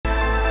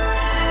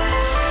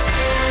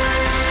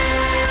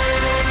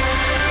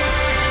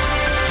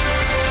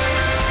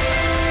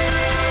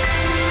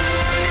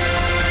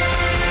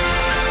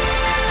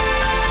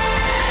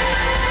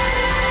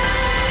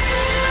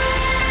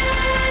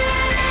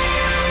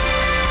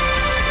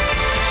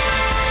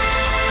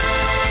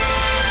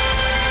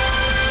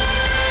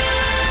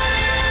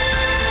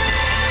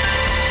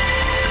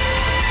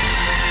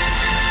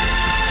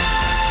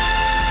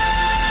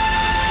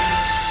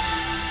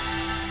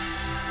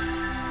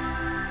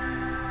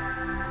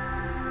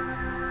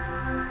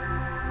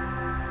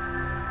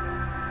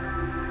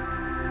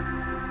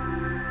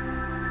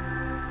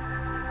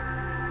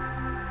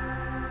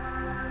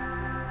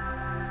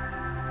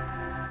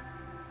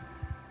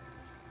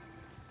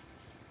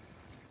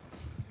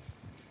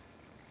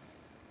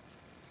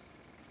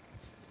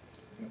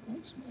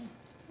once more.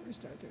 Where's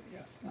that there?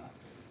 Yeah. Now,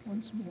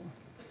 once more,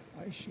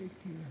 I shake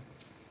the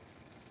earth.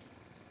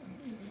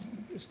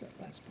 Just that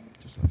last part.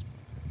 Just last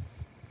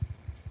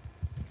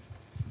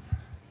part.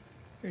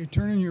 Okay,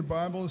 turn in your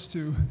Bibles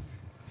to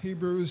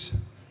Hebrews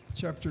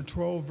chapter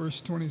 12,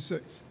 verse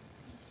 26.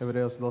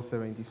 Hebreos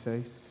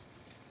 12:26.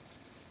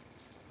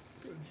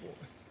 Good boy.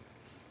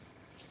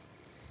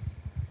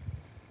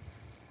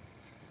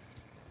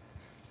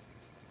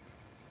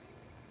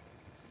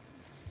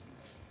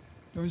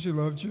 Don't you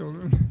love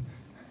children?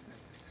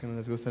 Que no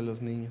les gustan los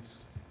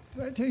niños.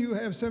 Did I tell you I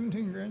have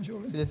 17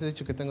 grandchildren? Sí, les he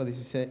dicho que tengo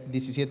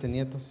 17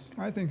 nietos.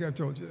 I think I've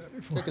told you that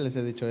before. Creo que les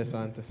he dicho eso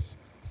antes.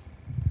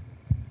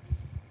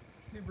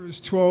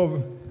 Hebrews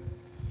 12,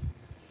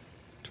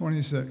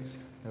 26.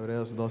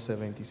 Hebreos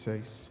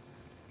 12:26.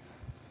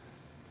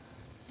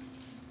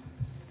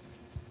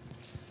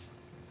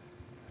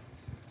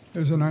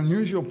 There's an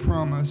unusual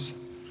promise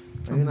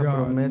Hay from una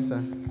God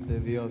promesa de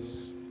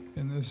Dios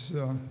in this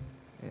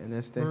en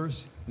este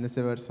verse.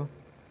 verso.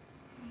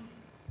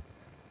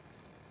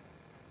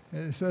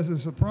 It says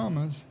it's a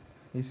promise.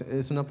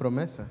 Es una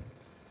promesa,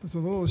 It's a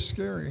little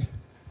scary.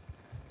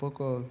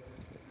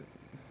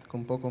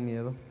 con poco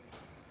miedo.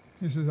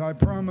 He says, I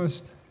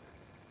promised,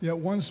 yet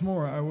once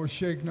more I will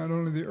shake not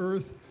only the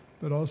earth,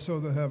 but also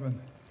the heaven.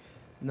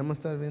 Nada más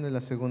estar viendo la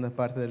segunda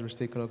parte del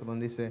versículo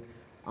donde dice,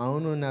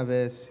 aún una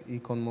vez y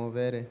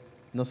conmoveré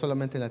no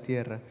solamente la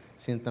tierra,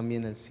 sino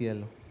también el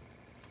cielo.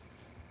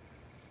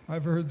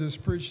 I've heard this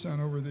preached on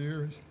over the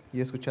years. Y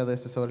he escuchado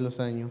esto sobre los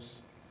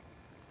años.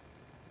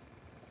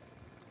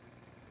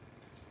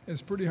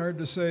 It's pretty hard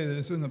to say that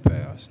it's in the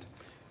past.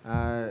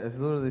 Es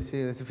duro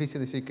decir, es difícil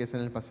decir que es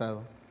en el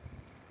pasado,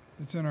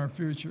 It's in our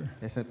future.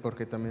 es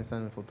porque también está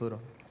en el futuro.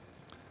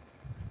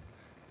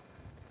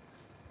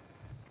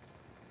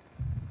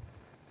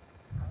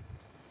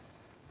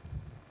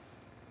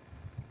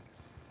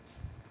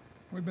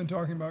 We've been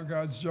talking about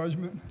God's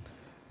judgment,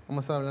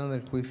 Vamos a hablar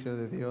del juicio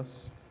de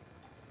Dios,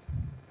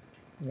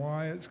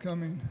 why it's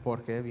coming, por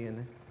qué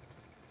viene.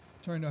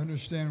 trying to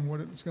understand what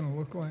it's going to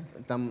look like.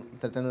 Estamos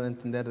tratando de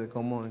entender de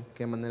cómo, en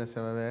qué manera se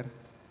va a ver.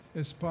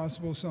 It's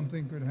possible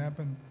something could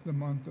happen the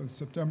month of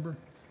September.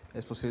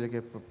 Es posible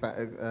que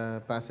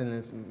pase en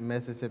el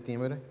mes de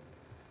septiembre.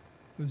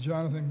 The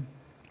Jonathan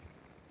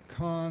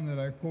Kahn that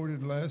I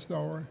quoted last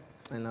hour,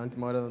 En la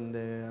última hora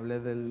donde hablé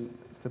del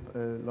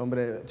el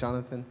hombre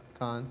Jonathan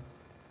Kahn,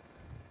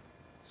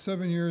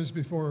 7 years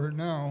before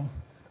now,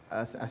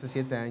 hace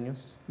 7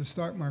 años, the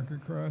stock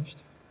market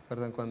crashed.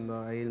 perdón,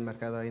 cuando ahí el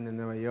mercado ahí en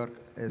Nueva York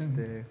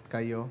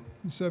cayó,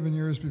 And 7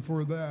 years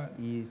before that,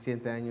 y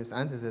 7 años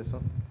antes de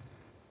eso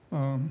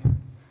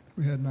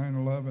we had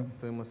 9/11.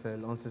 tuvimos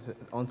el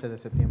 11 de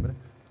septiembre.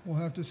 We'll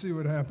have to see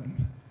what happened.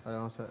 Ahora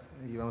vamos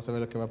a ver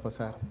lo que va a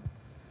pasar.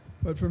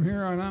 But from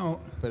here on out,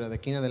 Pero de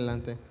aquí en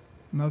adelante,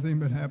 nothing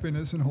but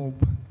happiness and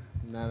hope.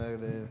 nada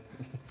de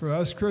For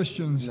us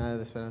Christians,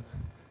 esperanza.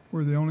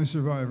 we're the only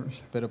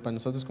survivors. Pero para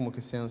nosotros como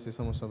cristianos sí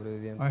somos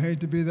sobrevivientes. I hate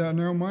to be that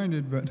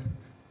narrow-minded, but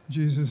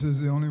Jesus is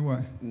the only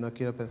way. No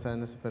quiero pensar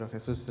en eso, pero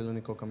Jesús es el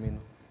único camino.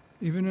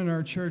 Even in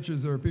our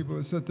churches, there are people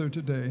that sit there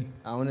today.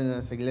 Aún en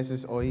las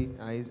iglesias hoy,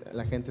 ahí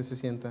la gente se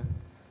sienta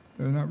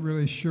They're not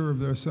really sure of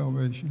their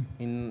salvation.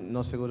 y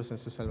no seguros en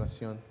su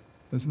salvación.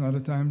 It's not a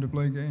time to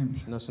play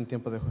games. No es un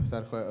tiempo de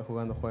estar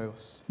jugando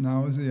juegos.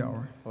 Now is the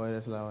hour. Ahora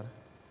es la hora.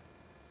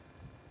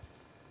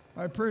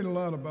 I prayed a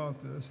lot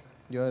about this.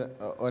 Yo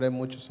oré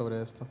mucho sobre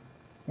esto.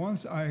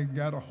 Once I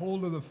got a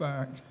hold of the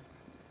fact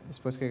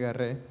Después que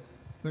agarré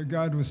that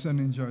God was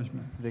sending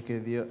judgment, de que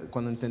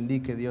cuando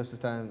entendí que Dios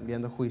está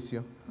enviando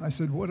juicio, I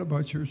said, what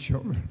about your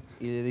children?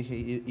 y le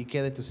dije, ¿y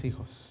qué de tus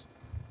hijos?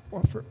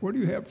 What do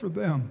you have for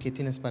them? ¿Qué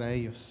tienes para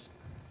ellos?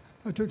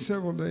 I took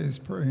several days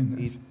praying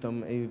Y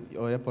this.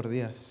 oré por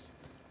días.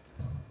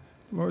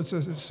 The Lord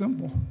says it's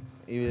simple.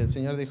 Y el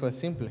Señor dijo, es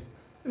simple.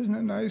 Isn't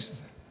it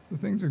nice? The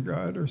things of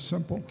God are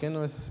simple. ¿Qué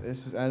no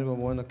es algo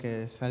bueno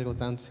que es algo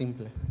tan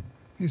simple?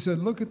 He said,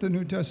 look at the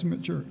New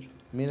Testament church.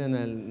 Miren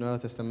el Nuevo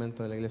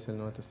Testamento, la iglesia del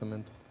Nuevo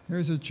Testamento.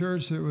 Here's a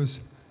church that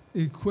was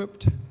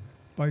equipped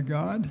by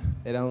God,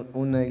 Era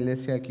una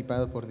iglesia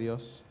equipada por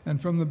Dios.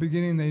 and from the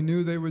beginning they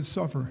knew they would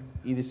suffer.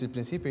 Y desde el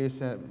principio ellos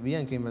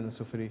sabían que iban a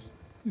sufrir.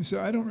 You say,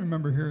 I don't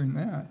remember hearing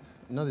that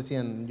No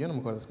decían, yo no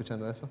me acuerdo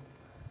escuchando eso.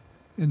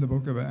 in the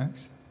book of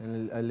Acts.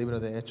 En el libro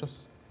de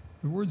Hechos,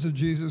 The words of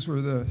Jesus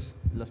were this: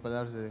 las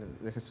palabras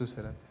de Jesús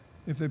eran,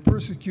 if they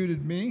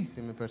persecuted me,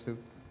 si me perseguan,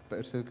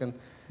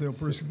 they'll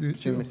persecute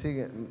si you. me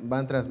siguen,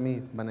 van tras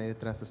mí, van a ir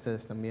tras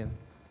ustedes también.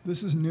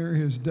 This is near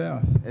his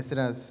death. Este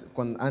era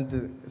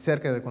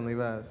cerca de cuando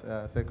iba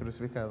a ser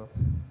crucificado.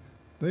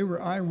 They were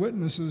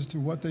eyewitnesses to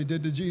what they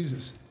did to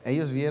Jesus.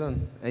 Ellos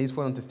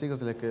fueron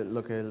testigos de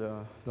lo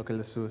que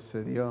le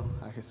sucedió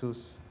a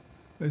Jesús.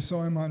 They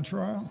saw him on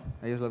trial,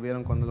 Ellos lo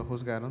vieron cuando lo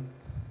juzgaron.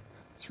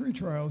 3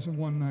 trials in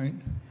one night.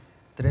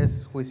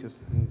 3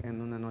 juicios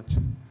en una noche.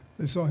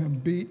 They saw him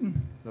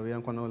beaten, Lo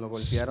vieron cuando lo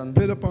golpearon,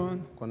 spit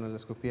upon, cuando lo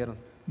escupieron,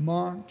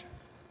 mocked,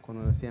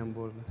 cuando le hacían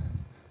burla,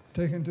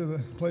 taken to the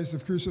place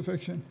of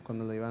crucifixion,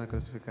 cuando lo iban a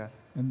crucificar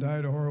and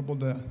died a horrible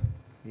death.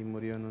 y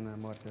murió en una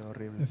muerte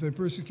horrible. If they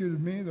persecuted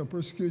me, they'll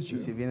persecute Y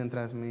si you. vienen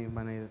tras mí,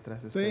 van a ir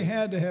tras de They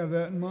had to ustedes. have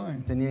that in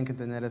mind. Tenían que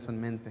tener eso en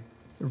mente.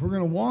 If we're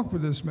going to walk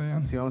with this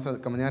man, Si vamos a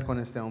caminar con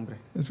este hombre,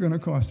 it's going to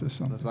cost us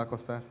nos something. va a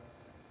costar.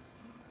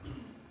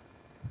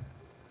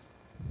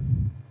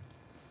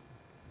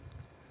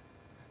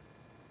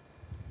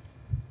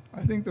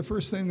 I think the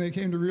first thing they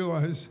came to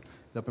realize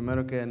Lo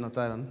primero que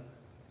notaron,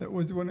 that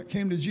was when it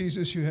came to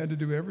Jesus, you had to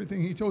do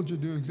everything he told you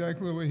to do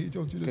exactly the way he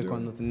told you to que do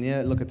cuando it.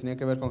 tenía lo que tenía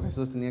que ver con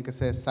Jesús tenía que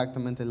ser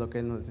exactamente lo que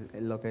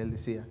él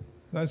decía.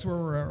 That's where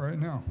we're at right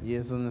now. Y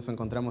es donde nos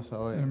encontramos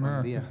hoy In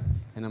en día, America.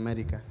 en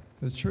América.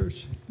 The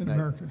church in Like-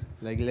 America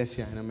La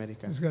iglesia en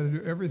América. has got to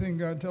do everything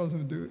God tells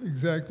them to do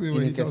exactly the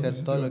way he Tiene que tells hacer us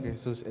to todo do lo it. que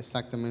Jesús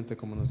exactamente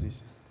como nos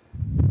dice.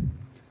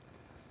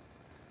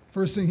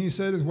 First thing he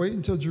said is wait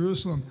until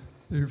Jerusalem,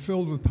 that you're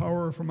filled with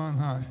power from on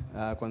high.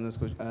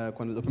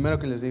 Cuando lo primero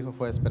que les dijo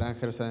fue esperar en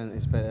Jerusalén,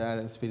 esperar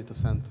el Espíritu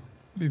Santo.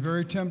 Be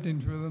very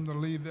tempting for them to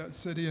leave that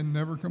city and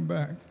never come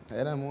back.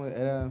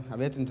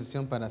 Había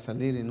tentación para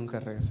salir y nunca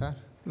regresar.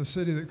 The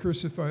city that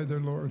crucified their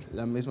Lord.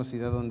 La misma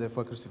ciudad donde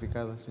fue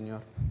crucificado el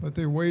Señor. But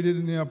they waited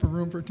in the upper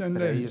room for 10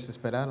 Pero ellos days,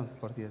 esperaron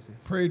por 10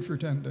 días. prayed for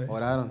 10 days.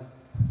 Oraron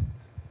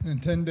And in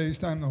 10 days'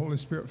 time, the Holy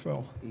Spirit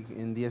fell. y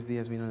en 10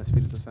 días vino el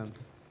Espíritu Santo.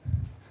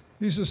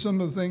 These are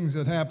some of the things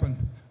that happened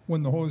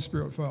when the Holy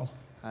Spirit fell.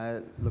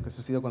 Lo que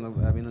sucedió cuando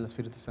vino el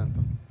Espíritu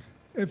Santo.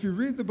 If you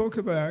read the book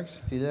of Acts,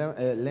 Si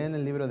leen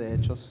el libro de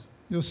Hechos,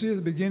 you'll see at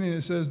the beginning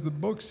it says the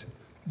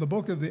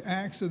book of the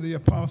Acts of the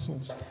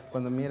Apostles.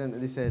 cuando miren,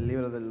 dice el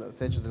libro de los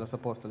Hechos de los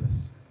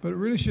Apóstoles. But it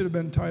really should have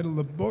been titled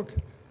the book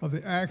of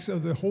the Acts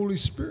of the Holy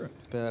Spirit.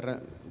 Pero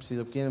si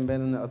lo quieren ver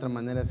de una otra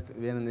manera,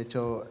 hubieran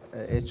hecho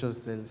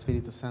Hechos del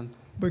Espíritu Santo.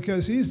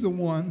 Because he's the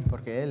one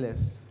Porque Él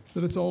es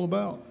that it's all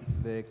about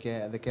de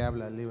qué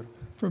habla el libro.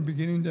 from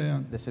beginning to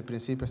end. Desde el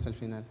principio hasta el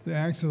final. The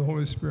Acts of the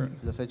Holy Spirit.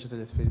 Los Hechos del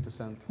Espíritu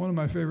Santo. One of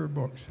my favorite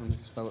books. Son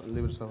mis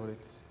libros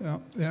favoritos. Yeah,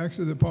 the Acts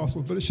of the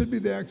Apostles. But it should be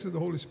the Acts of the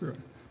Holy Spirit.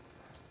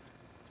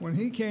 When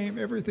he came,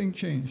 everything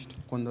changed.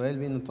 Cuando Él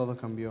vino, todo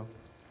cambió.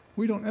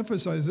 We don't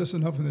emphasize this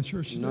enough in the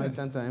church No hay today.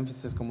 tanta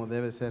énfasis como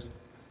debe ser.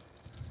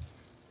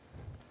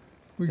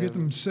 We get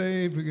them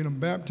saved, we get them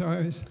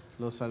baptized.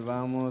 Los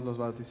salvamos, los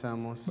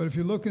bautizamos. But if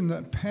you look in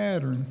that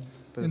pattern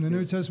Pero in the si-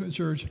 New Testament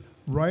church,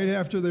 right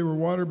after they were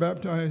water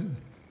baptized,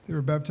 they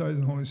were baptized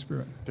in the Holy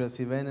Spirit. Pero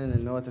si ven en el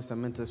Nuevo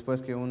Testamento,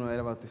 después que uno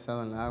era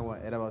bautizado en el agua,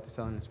 era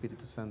bautizado en el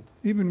Espíritu Santo.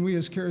 Even we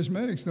as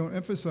charismatics don't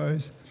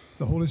emphasize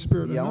the Holy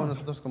Spirit Y aún enough.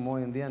 nosotros como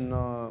hoy en día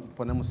no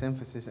ponemos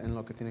énfasis en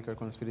lo que tiene que ver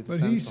con el Espíritu But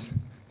Santo.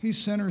 he's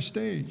center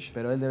stage.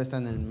 Pero Él debe estar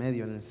en el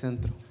medio, en el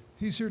centro.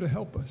 He's here to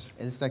help us.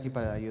 Él está aquí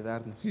para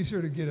ayudarnos, He's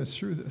here to get us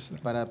through this thing.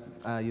 para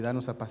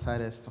ayudarnos a pasar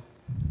esto.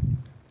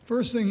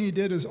 First thing he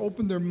did is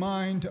open their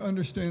mind to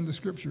understand the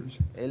scriptures.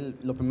 Él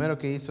lo primero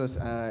que hizo es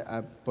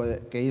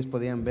que ellos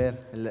podían ver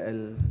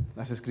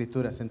las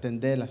escrituras,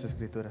 entender las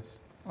escrituras.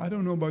 I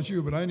don't know about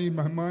you, but I need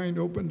my mind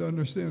open to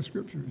understand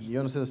scriptures.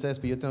 Yo no sé de ustedes,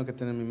 pero yo tengo que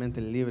tener mi mente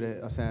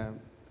libre, o sea,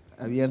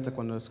 abierta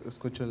cuando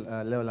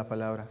leo la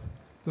palabra.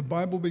 The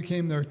Bible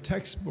became their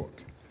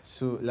textbook.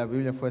 La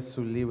Biblia fue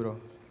su libro.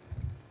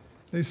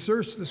 They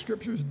searched the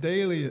scriptures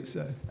daily, it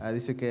said.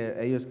 Dice que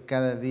ellos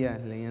cada día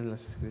leían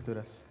las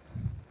escrituras.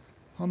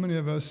 How many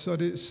of us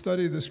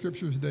study the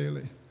scriptures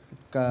daily?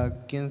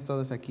 ¿Quiénes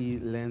todos aquí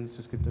leen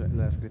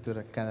la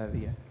escritura cada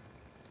día?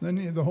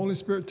 Then the Holy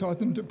Spirit taught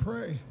them to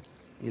pray.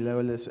 Y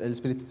luego el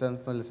Espíritu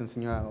Santo les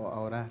enseñó a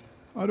orar.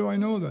 How do I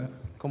know that?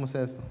 ¿Cómo es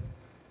esto?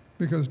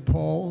 Because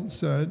Paul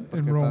said in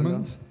Porque Pablo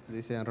Romans,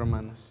 dice en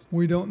Romanos,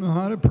 we don't know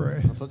how to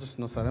pray. nosotros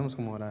no sabemos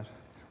cómo orar.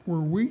 We're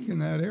weak in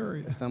that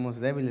area. Estamos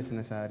débiles en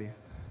esa área.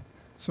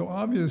 So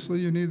obviously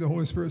you need the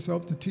Holy Spirit's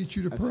help to teach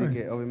you to Así pray.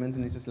 que obviamente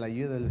necesitas la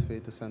ayuda del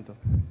Espíritu Santo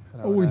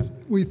para Oh, orar.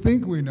 we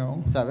think we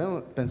know,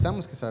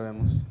 Pensamos que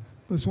sabemos,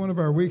 but it's one of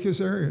our weakest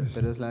areas.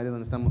 pero es la área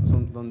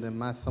donde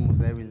más somos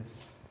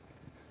débiles.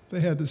 They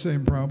had the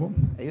same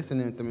problem. Ellos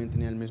también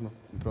tenían el mismo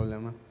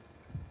problema.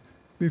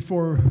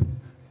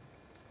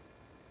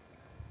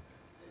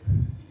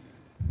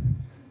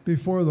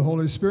 Before the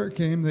Holy Spirit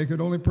came, they could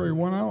only pray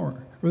 1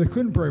 hour, or they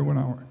couldn't pray 1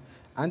 hour.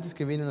 Antes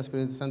que vino el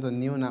Espíritu Santo,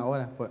 ni una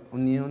hora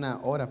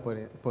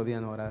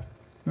podían orar.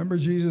 Remember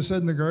Jesus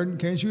said in the garden,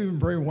 can't you even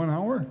pray 1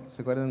 hour?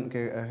 ¿Se acuerdan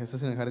que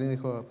Jesús en el jardín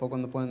dijo, ¿poco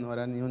no pueden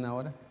orar ni una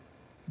hora?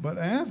 But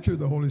after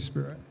the Holy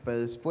Spirit, Pero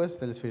después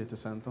del Espíritu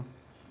Santo,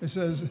 it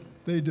says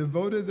they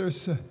devoted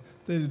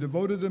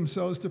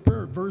themselves to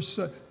prayer. Verse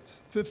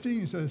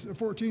 14 says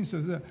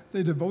that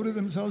they devoted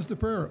themselves to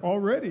prayer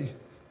already,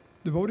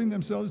 devoting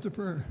themselves to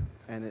prayer.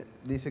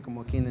 dice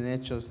como aquí en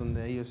Hechos,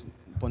 donde ellos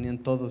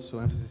ponían todo su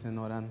énfasis en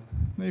orando.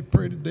 They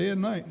prayed day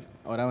and night.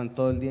 Oraban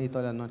todo el día y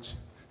toda la noche.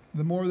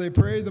 The more they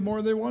prayed, the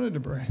more they wanted to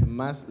pray.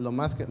 Más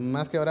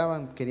que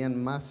oraban, querían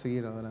más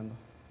seguir orando.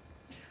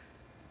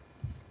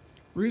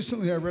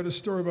 Recently, I read a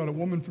story about a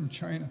woman from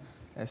China.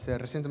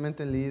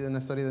 Recientemente leí de una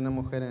historia de una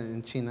mujer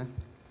en China.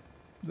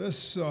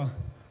 This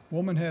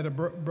woman had a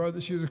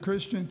brother. She was a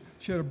Christian.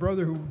 She had a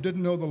brother who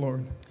didn't know the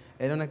Lord.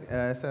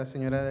 Esa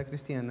señora era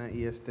cristiana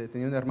y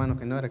tenía un hermano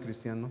que no era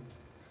cristiano.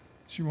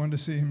 She wanted to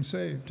see him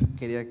saved.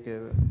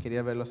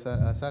 Quería verlo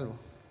a salvo.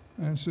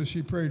 And so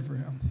she prayed for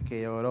him. Así que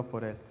ella oró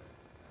por él.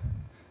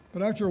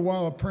 But after a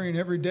while of praying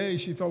every day,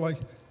 she felt like,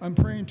 I'm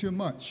praying too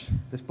much.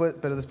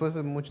 Pero después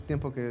de mucho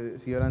tiempo que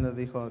siguió orando,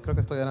 dijo, creo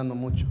que estoy orando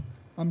mucho.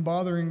 I'm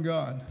bothering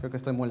God. Creo que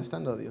estoy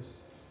molestando a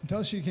Dios.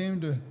 Until she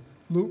came to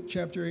Luke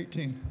chapter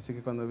 18. Así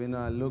que cuando vino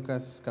a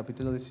Lucas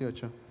capítulo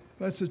 18,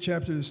 That's the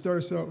chapter that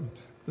starts out with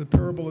the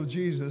parable of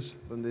Jesus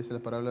donde dice la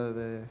parábola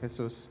de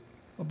Jesús,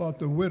 about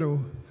the widow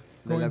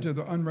De la- going to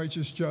the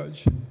unrighteous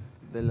judge.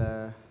 de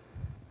la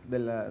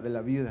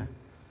viuda.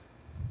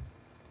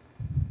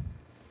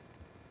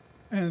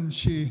 And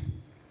she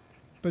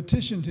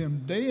petitioned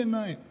him day and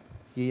night.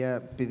 Y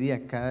ella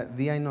pedía cada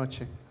día y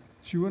noche,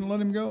 She wouldn't let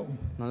him go.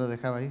 no lo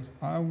dejaba ir.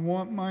 I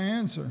want my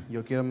answer.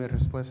 Yo quiero mi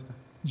respuesta.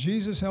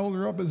 Jesus held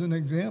her up as an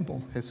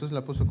example. Jesús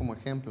la puso como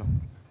ejemplo.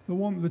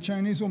 The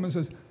Chinese woman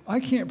says, I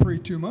can't pray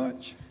too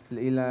much.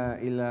 Y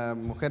la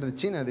mujer de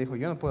China dijo,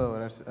 yo no puedo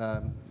orar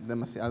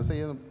demasiado. O sea,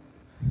 yo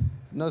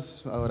no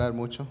es orar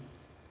mucho.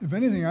 If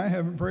anything, I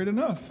haven't prayed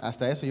enough.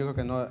 Hasta eso yo creo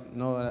que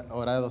no he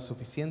orado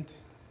suficiente.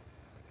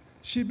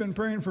 She'd been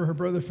praying for her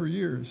brother for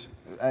years,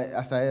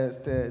 Hasta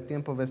este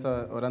tiempo ves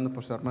orando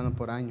por su hermano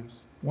por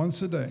años,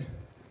 once a day.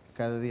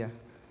 cada día.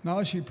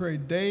 Now she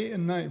prayed day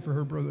and night for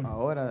her brother.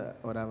 Ahora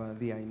oraba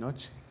día y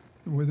noche.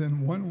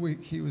 Within 1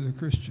 week, he was a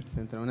Christian.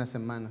 Dentro de una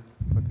semana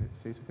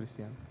se hizo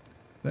cristiano.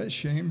 That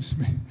shames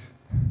me.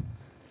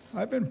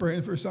 I've been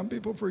praying for some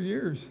people for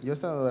years. Yo he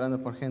estado orando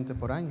por gente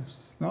por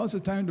años. Now is the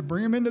time to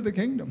bring them into the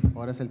kingdom.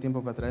 Ahora es el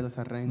tiempo para traerlos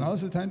al reino. Now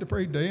is the time to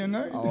pray day and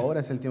night. Ahora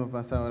es el tiempo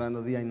para estar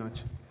orando día y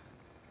noche.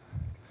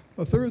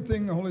 The third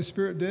thing the Holy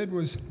Spirit did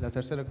was La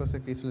tercera cosa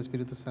que hizo el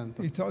Espíritu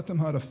Santo, he taught them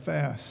how to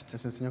fast.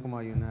 les enseñó cómo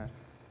ayunar.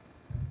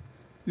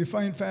 You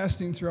find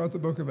fasting throughout the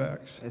book of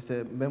Acts.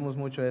 Vemos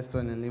mucho esto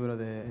en el libro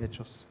de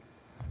Hechos.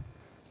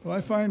 But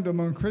I find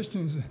among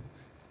Christians,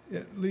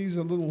 it leaves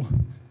a little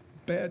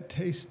bad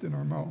taste in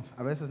our mouth.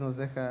 A veces nos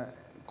deja,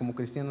 como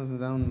cristianos, nos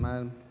da un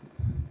mal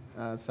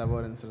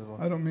sabor en nuestras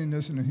I don't bocas. mean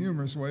this in a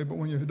humorous way, but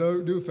when you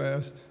do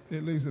fast,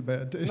 it leaves a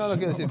bad taste. No lo in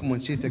quiero our decir mouth. como un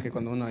chiste que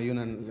cuando uno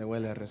ayuna le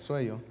huele a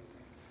resuello.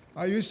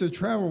 I used to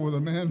travel with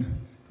a man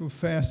who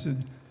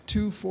fasted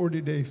 2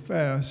 40-day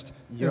fasts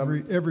Yo-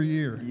 every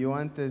year. Yo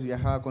antes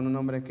viajaba con un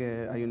hombre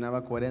que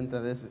ayunaba 40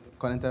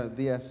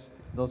 días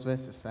 2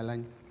 veces al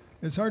año.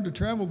 It's hard to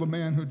travel with a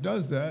man who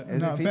does that and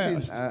Es not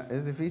difícil, fast.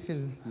 es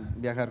difícil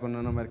viajar con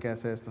un hombre que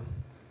hace esto.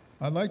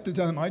 I'd like to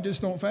tell him I just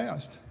don't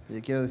fast, Y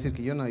quiero decir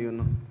que yo no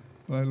ayuno,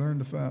 but I learned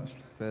to fast.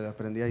 pero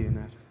aprendí a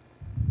ayunar.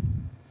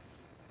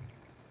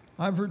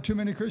 I've heard too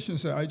many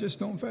Christians say, I just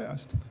don't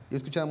fast. Yo he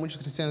escuchado a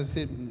muchos cristianos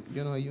decir,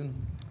 yo no ayuno.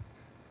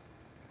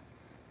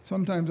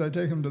 Sometimes I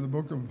take them to the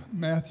book of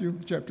Matthew,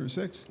 chapter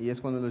 6. Y es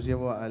cuando los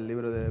llevo al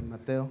libro de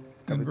Mateo,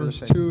 In capítulo verse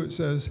 6. 2, it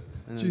says,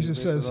 En el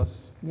Jesus verso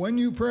says, 2, when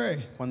you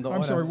pray, Cuando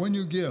I'm sorry, oras. when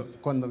you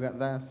give, cuando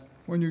das,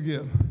 when you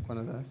give.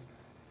 cuando das.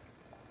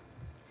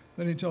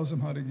 Then he tells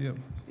them how to give.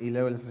 Y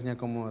luego les enseña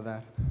cómo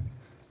dar.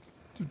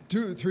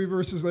 3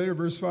 verses later,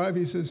 verse 5,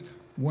 he says,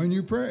 when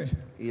you pray.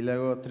 Y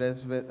luego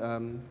 3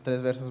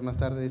 versos más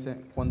tarde dice,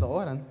 cuando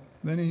oran.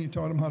 Then he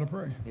taught them how to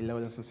pray. Y luego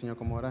les enseñó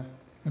cómo orar.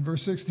 In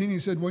verse 16, he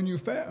said, when you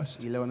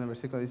fast, Y luego en el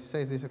versículo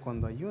 16 dice,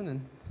 cuando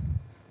ayunen,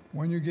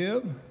 when you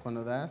give,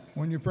 cuando das,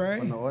 when you pray,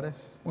 cuando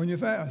ores when you y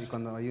fast.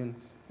 cuando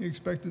ayunes. He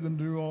expected them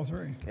to do all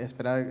three.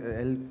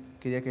 Él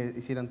quería que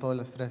hicieran todas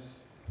las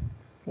tres.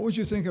 What would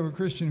you think of a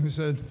Christian who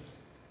said,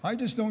 I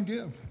just don't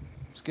give?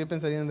 Pues, ¿qué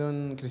pensarían de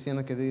un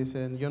cristiano que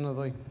dice, yo no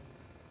doy?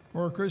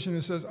 Or a Christian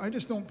who says, I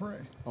just don't pray.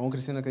 O un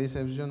cristiano que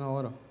dice, yo no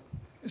oro.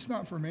 It's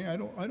not for me. I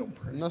don't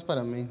pray. No es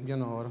para mí, yo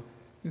no oro.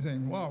 You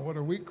think, wow, what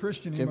a weak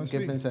Christian he ¿Qué, must qué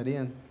be.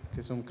 pensarían? Que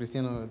es un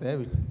cristiano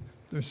débil.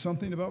 There's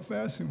something about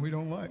fasting we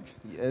don't like.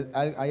 Y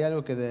hay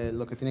algo que de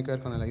lo que tiene que ver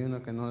con el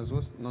ayuno que no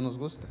nos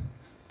gusta.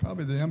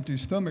 Probably the empty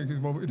stomach is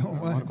what we A don't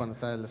lo mejor like. cuando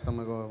está el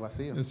estómago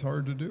vacío. It's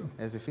hard to do.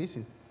 Es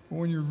difícil. But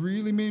when you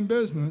really mean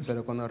business,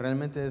 Pero cuando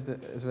realmente es you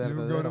go to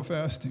verdadero,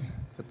 fasting.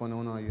 se pone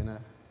uno a ayunar.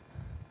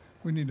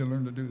 We need to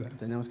learn to do that.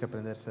 Tenemos que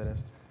aprender a hacer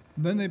esto.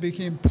 Then they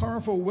became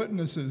powerful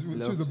witnesses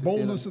Luego through the se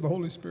boldness hicieron- of the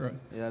Holy Spirit.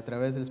 Y a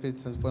través del Espíritu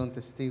Santo fueron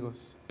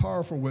testigos,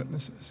 Powerful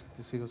witnesses.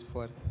 testigos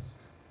fuertes.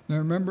 Now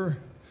remember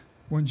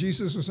when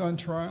Jesus was on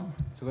trial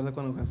 ¿Se acuerda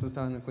cuando Jesús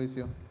estaba en el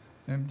juicio?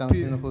 and Estaba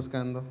siendo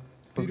Peter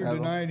juzgado.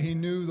 denied he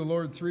knew the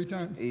Lord 3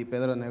 times? Y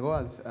Pedro negó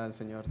al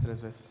Señor 3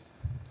 veces.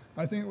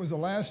 I think it was the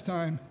last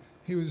time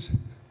he was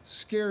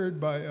scared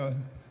by a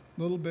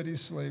little bitty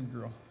slave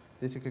girl.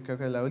 Dice que creo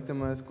que la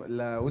última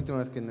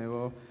vez que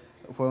negó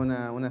fue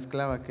una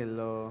esclava que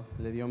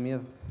le dio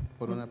miedo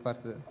por una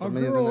parte, por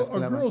medio de una A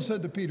esclava. girl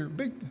said to Peter,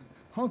 big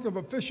hunk of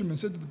a fisherman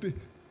said to Peter,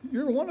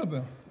 you're one of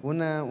them.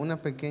 Una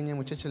pequeña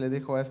muchacha le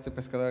dijo a este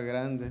pescador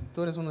grande,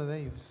 tú eres uno de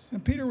ellos.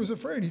 And Peter was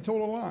afraid. He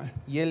told a lie.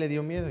 Y él le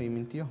dio miedo y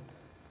mintió.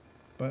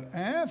 But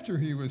after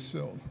he was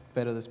filled,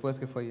 Pero después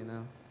que fue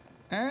llenado,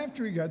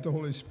 after he got the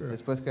Holy Spirit,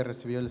 después que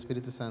recibió el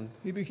Espíritu Santo,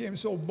 he became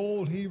so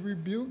bold he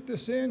rebuked the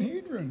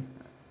Sanhedrin.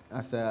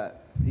 hasta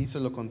hizo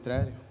lo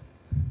contrario.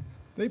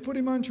 They put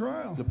him on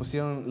trial.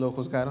 Lo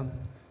juzgaron.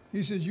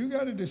 He said, you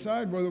got to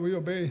decide whether we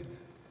obey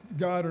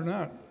God or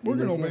not. We're Y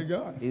going to decía- obey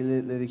God. y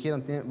le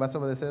dijeron, ¿vas a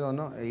obedecer o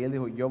no? Y él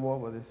dijo, yo voy a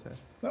obedecer.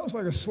 That was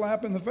like a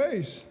slap in the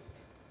face.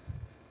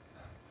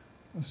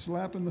 A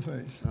slap in the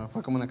face No,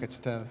 fue como una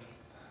cachetada.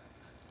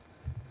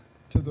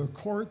 to the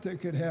court that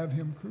could have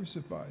him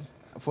crucified.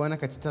 Fue una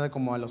cachetada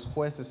como a los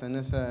jueces en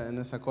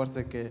esa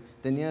corte que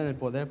tenían el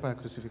poder para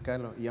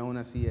crucificarlo y aún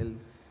así él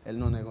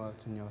no negó al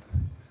Señor.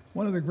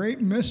 One of the great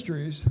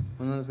mysteries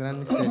Uno de los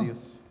grandes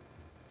misterios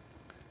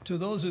to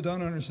those who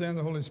don't understand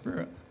the Holy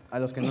Spirit a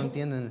los que no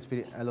entienden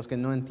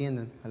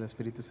al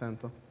Espíritu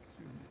Santo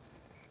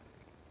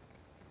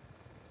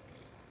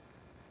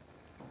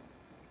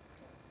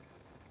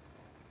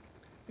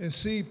is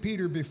see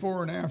Peter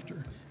before and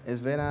after. es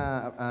ver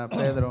a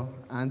Pedro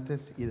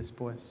antes y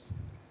después.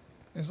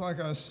 It's like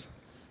a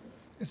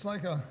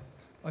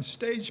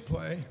stage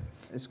play.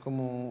 Es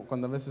como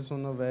cuando a veces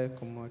uno ve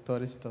como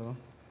actores y todo,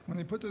 When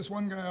they put this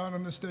one guy out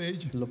on the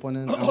stage lo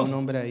ponen a un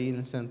hombre ahí en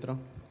el centro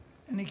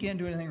and he can't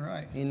do anything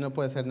right. y no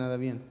puede hacer nada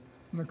bien.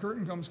 And the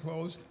curtain comes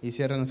closed, Y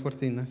cierran las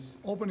cortinas,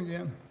 open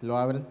again. lo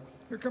abren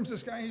Here comes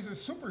this guy, he's a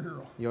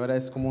superhero. y ahora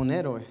es como un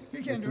héroe.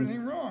 He can't do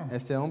anything wrong.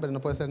 Este hombre no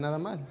puede hacer nada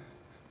mal.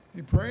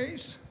 He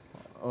prays,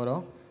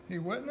 Oró, he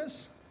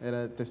witnessed,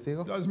 era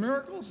testigo, does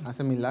miracles.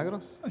 hace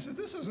milagros. I said,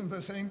 this isn't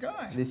the same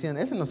guy. Decían,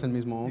 ese no es el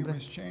mismo He hombre.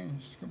 was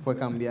changed. Fue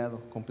completely.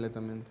 cambiado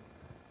completamente.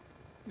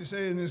 You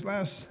say in these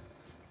last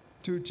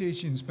two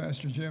teachings,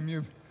 Pastor Jim,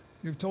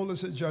 you've told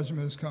us that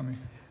judgment is coming.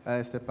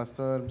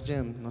 Pastor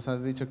Jim, nos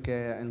has dicho que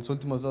en los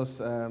últimos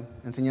dos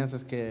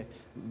enseñanzas que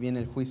viene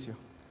el juicio,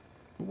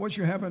 But what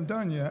you haven't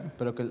done yet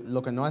pero que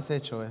lo que no has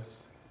hecho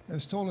es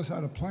is told us how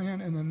to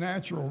plan in the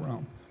natural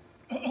realm.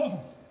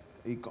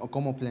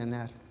 cómo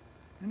planear.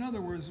 In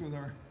other words, with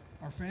our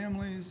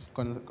families,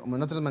 Como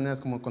en otras maneras,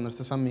 como con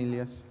nuestras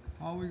familias,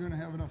 how are we going to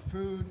have enough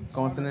food?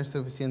 cómo tener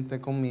suficiente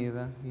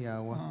comida y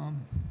agua.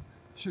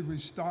 Should we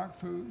stock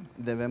food?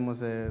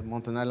 Debemos de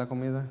montonar la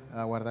comida,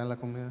 guardar la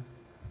comida.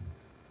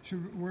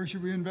 Where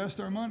should we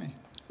invest our money?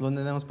 ¿Dónde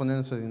debemos poner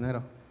nuestro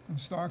dinero? In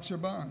stocks or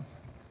bonds?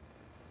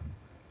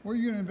 Where are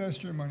you going to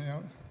invest your money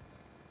out?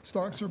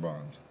 Stocks or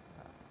bonds?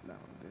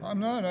 I'm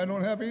not. I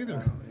don't have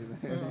either.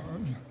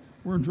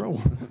 We're in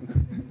trouble.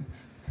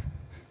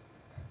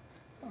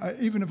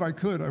 Even if I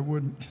could, I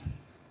wouldn't.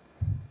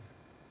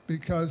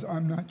 Because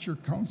I'm not your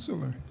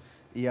counselor.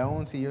 Y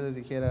aún si yo les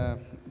dijera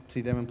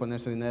si deben poner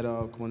su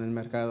dinero como en el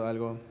mercado,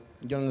 algo,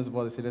 yo no les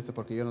voy a decir esto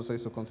porque yo no soy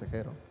su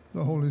consejero.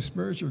 The Holy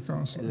Spirit's your El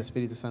counselor.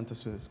 Espíritu Santo es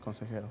su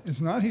consejero.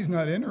 It's not he's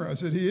not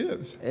interested. He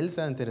is. Él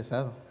está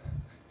interesado,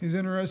 He's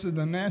interested in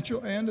the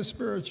natural and the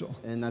spiritual.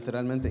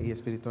 naturalmente y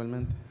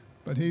espiritualmente.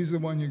 But he's the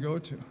one you go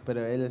to.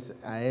 Pero él es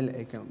a él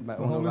el que The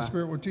uno Holy va.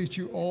 Spirit will teach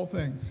you all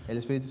things. El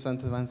Espíritu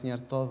Santo te va a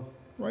enseñar todo.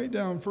 Write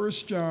down 1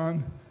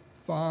 John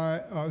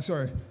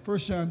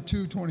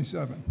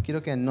 2:27.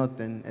 Quiero que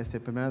anoten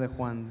 1 de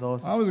Juan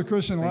 2. I was a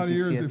Christian a lot of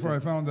years 27. before I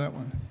found that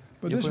one.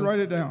 But Yo just fui- write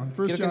it down.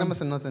 1 Quiero que nada John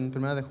más anoten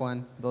 1 de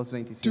Juan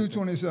 2:27.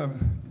 2:27.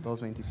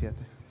 2:27.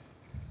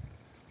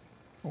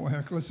 Oh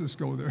heck, let's just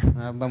go there.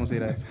 Vamos a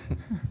ir a eso.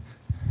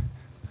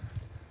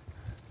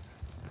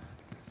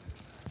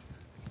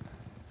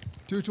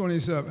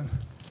 2:27.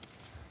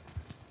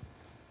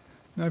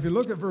 Now if you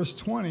look at verse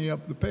 20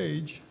 up the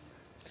page,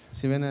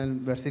 Si ven el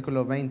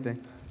versículo 20,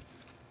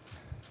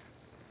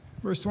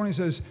 verse 20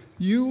 says,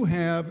 "You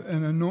have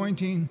an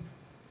anointing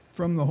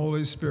from the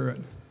Holy Spirit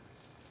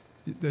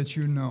that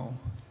you know."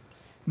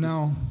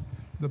 Now,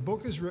 the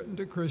book is written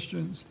to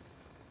Christians,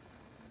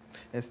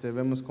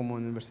 vemos como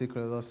en el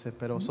versículo 12,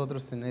 pero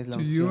vosotros tenéis la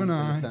To you unción and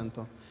del I.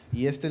 Santo.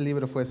 Y este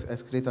libro fue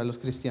escrito a los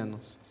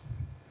cristianos.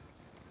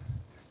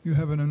 you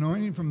have an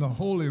anointing from the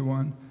Holy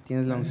One.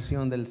 Tienes la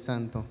unción del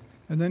Santo.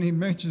 And then he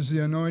mentions the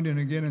anointing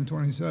again in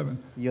 27.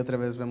 Y otra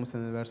vez vemos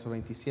en el verso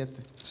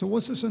 27. So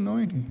what's this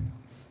anointing?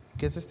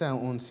 ¿Qué es esta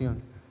unción?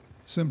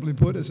 Simply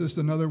put, it's just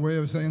another way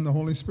of saying the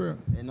Holy Spirit.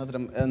 En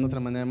otra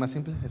manera más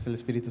simple, es el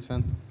Espíritu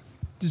Santo.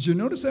 Did you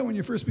notice that when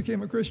you first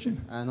became a Christian?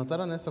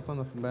 ¿Notaron esto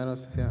cuando primero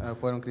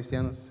fueron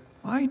cristianos?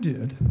 I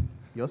did.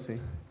 Yo sí.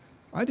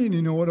 I didn't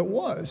even know what it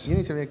was. Yo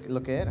ni sabía lo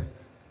que era.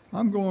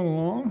 I'm going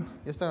along.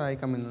 Yo estaba ahí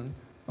caminando.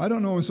 I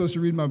don't know I'm supposed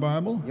to read my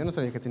Bible. Yo no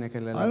sabía que tenía que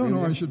leer la I don't know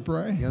I Biblia. should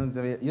pray. Yo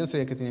no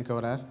sabía que tenía que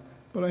orar.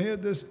 But I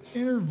had this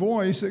inner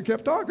voice that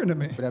kept talking to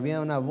me. Pero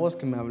había una voz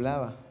que me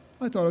hablaba.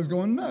 I thought I was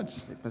going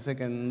nuts. Pensé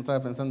que no estaba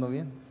pensando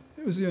bien.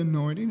 It was the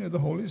anointing of the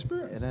Holy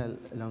Spirit. Era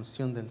la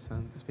unción del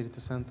Espíritu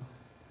Santo.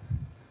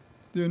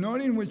 The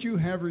anointing which you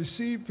have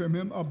received from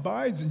him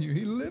abides in you.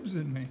 He lives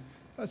in me.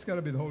 That's got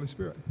to be the Holy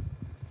Spirit.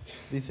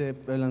 Dice,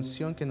 pero la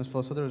unción que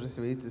vosotros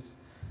recibisteis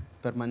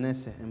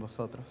permanece en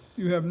vosotros.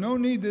 You have no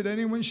need that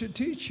anyone should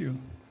teach you.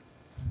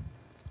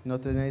 No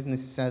tenéis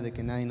necesidad de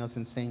que nadie nos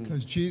enseñe.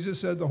 Because Jesus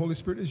said the Holy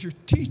Spirit is your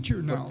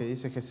teacher now. Porque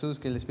dice Jesús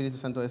que el Espíritu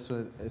Santo es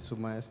su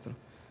maestro.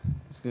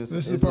 Es This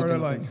is es the lo part que I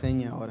nos like.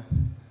 enseña ahora.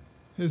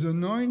 His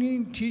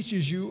anointing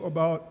teaches you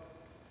about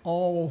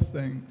all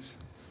things.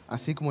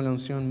 Así como la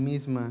unción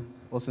misma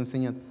os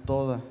enseña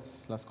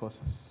todas las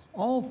cosas.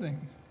 All things.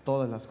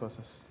 Todas las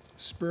cosas.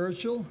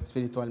 Spiritual,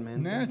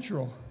 Espiritualmente,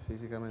 natural.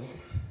 físicamente.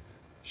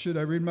 Should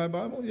I read my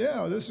Bible?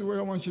 Yeah, this is where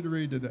I want you to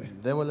read today.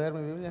 ¿Debo leer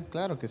mi Biblia?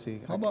 Claro que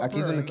sí. How about Aquí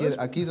es donde prayer?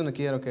 quiero, aquí es donde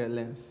quiero que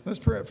leas. Let's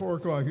pray at 4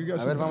 o'clock. You got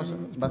A ver, some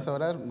time? Let's ¿vas pray. a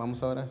orar?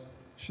 Vamos a orar.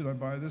 Should I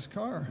buy this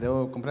car?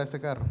 ¿Debo comprar este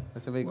carro,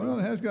 este Well, vehículo?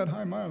 it has got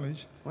high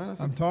mileage. Bueno,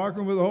 sí. I'm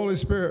talking with the Holy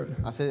Spirit.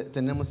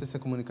 Tenemos esa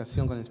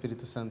comunicación con el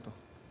Espíritu Santo.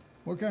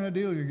 What kind of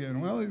deal you getting?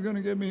 Well, he's going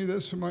to give me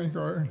this for my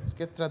car. Pues,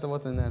 ¿qué trato voy a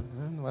tener?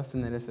 No vas a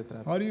tener ese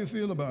trato. How do you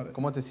feel about it?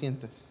 ¿Cómo te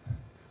sientes?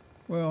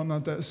 Well, I'm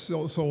not that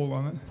sold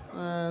on it.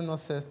 No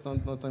sé,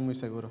 no estoy muy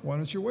seguro. Why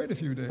don't you wait a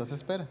few days?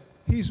 Entonces espera.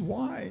 He's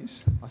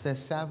wise. O sea, es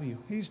sabio.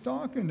 He's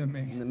talking to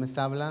me. Me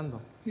está hablando.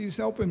 He's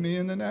helping me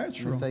in the Me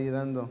natural. está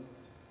ayudando.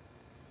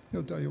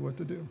 He'll tell you what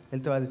to do.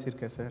 Él te va a decir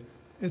qué hacer.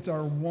 It's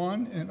our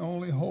one and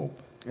only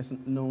hope. Es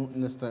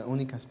nuestra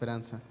única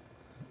esperanza.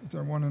 It's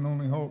our one and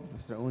only hope.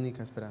 Nuestra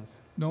única esperanza.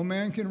 No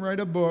man can write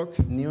a book,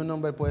 Ni un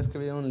hombre puede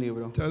escribir un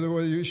libro tell you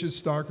whether you should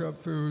stock up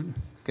food.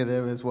 que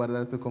debes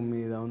guardar tu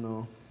comida o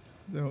no.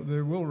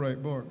 They will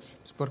write books.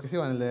 Porque sí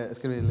van a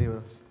escribir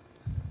libros.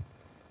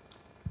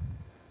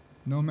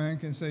 No man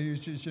can say you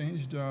should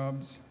change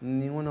jobs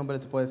Ningún hombre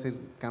te puede decir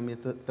cambia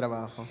de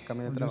trabajo,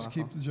 cambia or de just trabajo.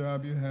 keep the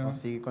job you O have.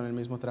 sigue con el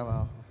mismo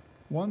trabajo.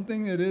 One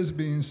thing that is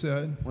being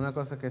said, Una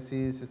cosa que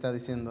sí se está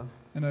diciendo,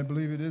 and I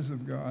believe it is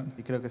of God,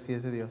 y creo que sí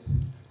es de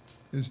Dios,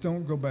 is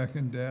don't go back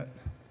in debt.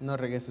 no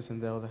regreses en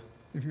deuda.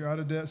 If you're out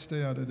of debt,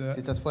 stay out of Si debt.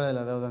 estás fuera de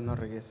la deuda, no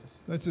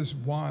regreses. That's just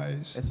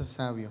wise. Eso es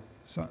sabio.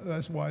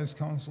 That's wise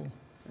counsel.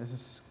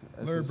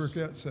 Larry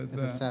Burkett said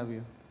Eso es that.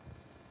 sabio.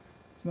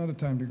 It's not a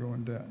time to go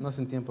in debt. No es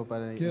un tiempo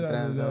para Get out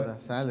entrar of en debt. deuda.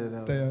 Sal de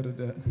Stay deuda. out of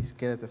debt. Y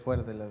quédate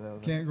fuera de la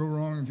deuda. Can't go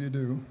wrong if you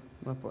do.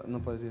 No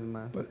puedes ir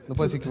mal. But No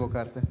puedes for the-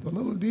 equivocarte. The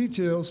little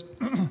details,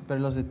 Pero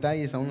los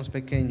detalles, aún los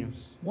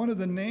pequeños. one of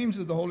the names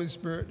of the Holy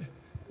Spirit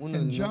Uno de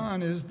in los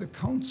John is the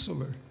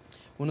counselor.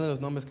 Uno de los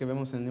nombres que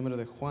vemos en el libro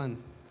de Juan,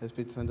 el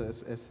Espíritu Santo,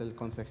 es el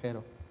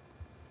consejero.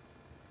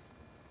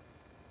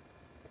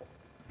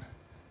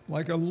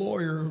 Like a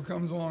lawyer who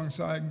comes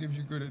alongside and gives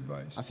you good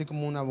advice. Así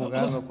como un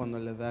abogado cuando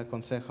le da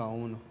consejo a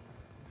uno.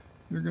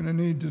 You're going to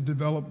need to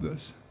develop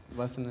this.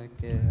 Vas a tener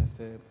que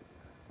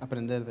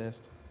aprender de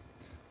esto.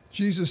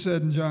 Jesus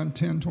said in John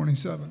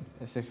 10:27.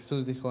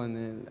 Jesús dijo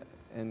en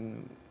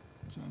John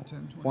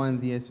 10:27. Juan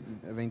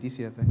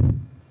 10:27.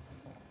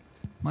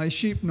 My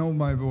sheep know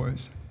my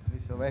voice.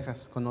 Mis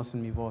ovejas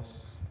conocen mi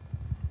voz.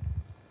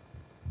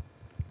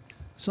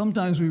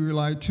 Sometimes we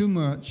rely too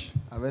much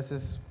A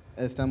veces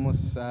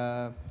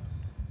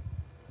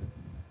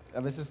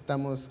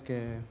estamos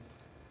que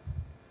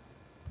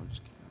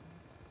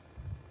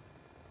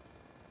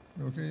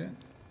okay, yeah?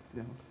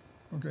 Ya.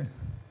 Okay.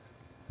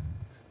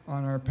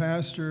 On our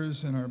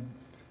pastors and our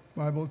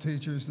Bible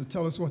teachers to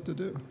tell us what to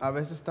do. A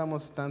veces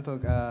estamos tanto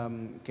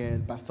que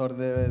el pastor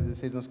debe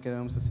decirnos qué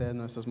debemos hacer,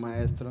 nuestros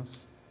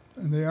maestros,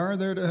 And they are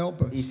there to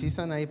help y us. sí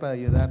están ahí para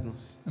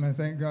ayudarnos, And I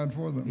thank God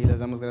for them. y les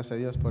damos gracias a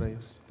Dios por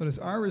ellos. But it's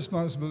our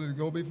responsibility to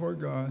go before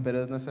God Pero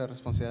es nuestra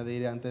responsabilidad de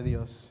ir ante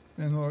Dios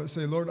and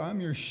say, Lord, I'm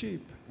your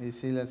sheep. y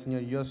decirle al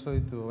Señor, yo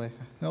soy tu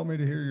oveja, Help me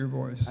to hear your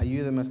voice.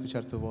 ayúdame a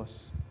escuchar tu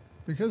voz.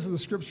 Because of the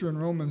scripture in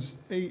Romans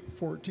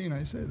 8:14,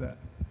 I say that.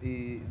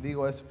 Y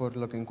digo eso por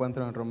lo que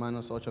encuentro en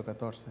Romanos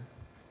 8:14.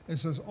 It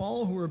says,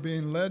 all who are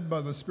being led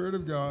by the Spirit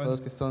of God,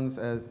 Todos que son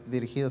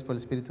dirigidos por el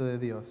Espíritu de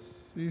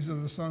Dios, these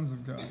are the sons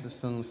of God. estos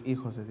son los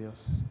hijos de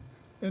Dios.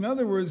 In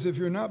other words, if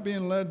you're not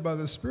being led by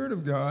the Spirit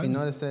of God, Si no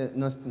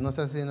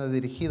estás siendo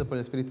dirigido por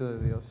el Espíritu de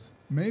Dios,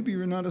 maybe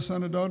you're not a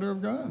son or daughter of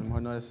a God. lo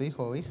mejor no eres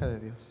hijo o hija de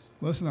Dios.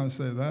 Let's not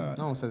say that.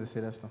 No vamos a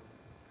decir esto.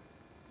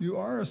 You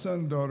are a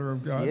son or daughter of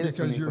Si God eres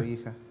un because hijo o you're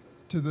hija,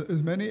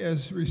 as many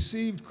as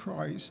received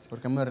Christ,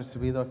 porque hemos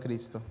recibido a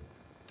Cristo,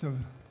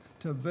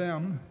 to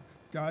them,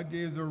 God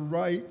gave the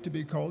right to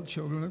be called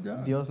children of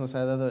God. Dios nos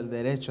ha dado el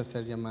derecho a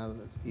ser llamados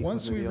hijos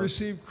Once de we Dios.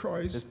 receive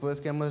Christ,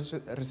 Después que hemos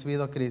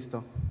recibido a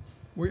Cristo,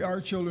 we are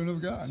children of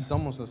God.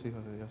 somos los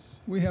hijos de Dios.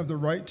 We have the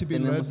right to be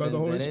led Tenemos by the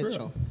el Holy Spirit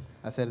derecho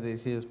a ser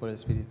dirigidos por el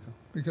Espíritu,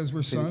 because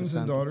we're Espíritu sons and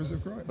Santo. daughters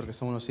of Christ. porque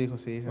somos los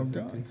hijos y hijas Of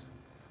de God. Cristo,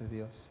 de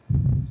Dios.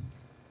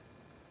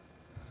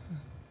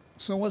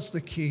 So what's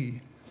the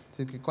key?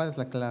 Así que, ¿cuál es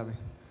la clave?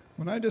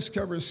 When I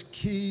discover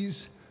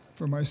keys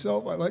for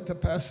myself, I like to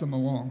pass them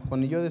along.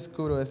 Cuando yo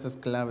descubro estas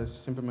claves,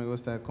 siempre me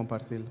gusta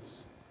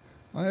compartirlos.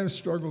 I have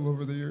struggled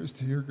over the years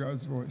to hear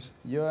God's voice.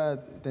 Yo he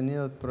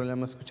tenido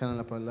problemas escuchando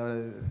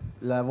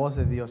la voz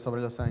de Dios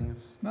sobre los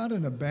años. Not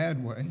in a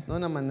bad way. No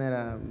de una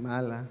manera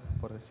mala,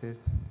 por decir.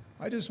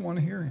 I just want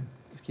to hear Him.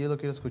 Es que yo lo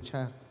quiero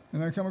escuchar.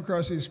 And I come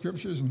across these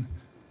scriptures and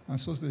I'm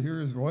supposed to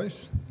hear His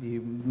voice. Y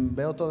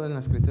veo todo en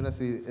las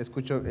escrituras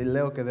y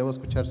leo que debo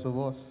escuchar su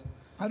voz.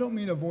 I don't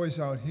mean a voice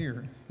out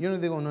here. Yo no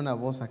digo una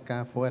voz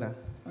acá afuera,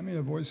 I mean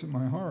a voice in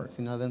my heart.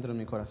 sino dentro de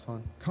mi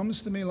corazón.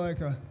 Comes to me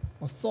like a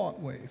thought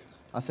wave.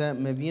 O sea,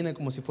 me viene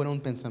como si fuera un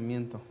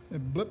pensamiento.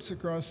 It blips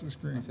across the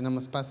screen. Así nada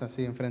más pasa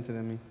así enfrente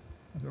de mí.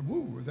 I said,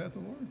 woo, is that the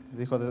Lord?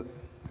 Dijo,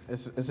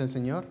 ¿es el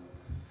Señor?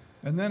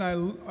 And then I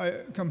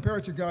compare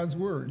it to God's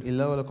word. Y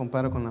luego lo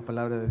comparo con la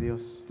palabra de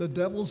Dios. The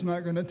devil's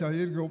not going to tell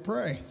you to go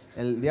pray.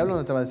 El diablo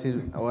no te va a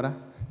decir ahora.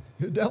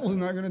 The devil's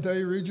not going to tell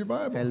you to read your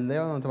Bible. El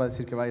diablo no te va a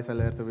decir que vayas a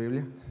leer tu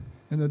Biblia.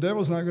 And the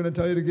devil's not going to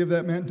tell you to give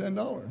that man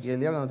 $10. Y el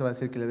diablo no te va a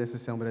decir que le des a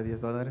ese hombre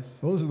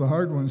 $10. Those are the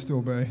hard ones to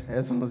obey.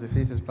 Esos son los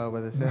difíciles para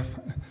obedecer.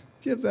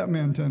 Give that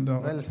man Dale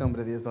a $10. ese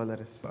hombre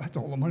 $10. That's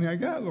all the money I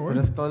got, Lord.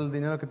 Pero es todo el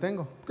dinero que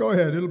tengo. Go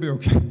ahead, it'll be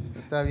okay.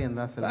 Está bien,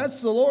 dáselo.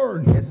 That's the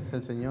Lord. Ese es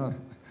el Señor.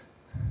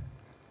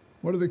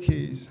 What are the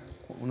keys?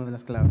 Una de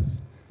las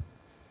claves.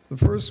 The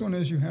first one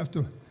is you have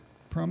to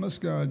promise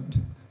God,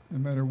 no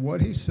matter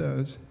what He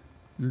says,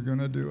 you're going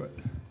to do it.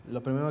 Lo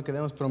primero que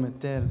debemos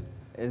prometer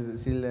es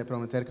decirle,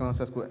 prometer que vamos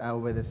a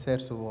obedecer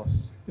su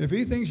voz. If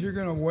He thinks you're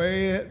going to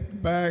weigh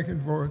it back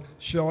and forth,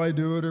 shall I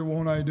do it or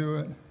won't I do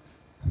it?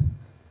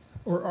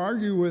 Or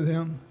argue with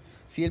Him,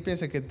 Si él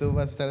piensa que tú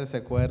vas a estar de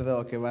desacuerdo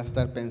o que vas a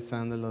estar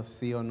pensándolo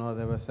sí o no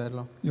debe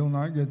hacerlo, you'll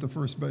not get the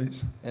first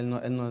base. él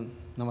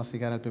no va a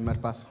llegar al primer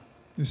paso.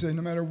 You say,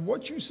 no matter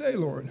what you say,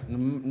 Lord,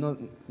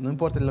 No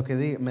importa lo que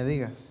me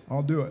digas,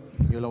 I'll do it.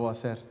 yo lo voy a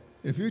hacer.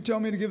 If you tell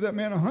me to give that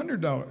man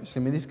 $100, Si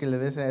me dices que le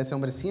des a ese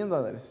hombre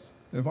 $100,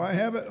 if I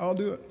have it, I'll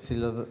do it. si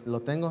lo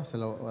tengo, se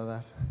lo voy a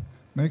dar.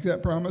 Make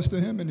that promise to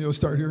Him and you'll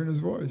start hearing His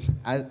voice.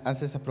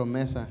 Haz esa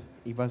promesa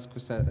y vas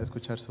a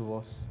escuchar su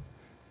voz.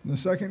 And the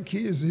second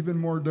key is even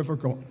more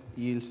difficult.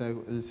 Y el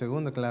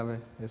segundo clave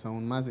es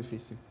aún más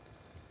difícil.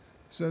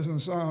 It says in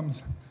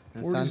Psalms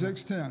En Salmo,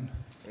 46:10,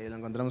 lo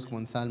encontramos como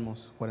en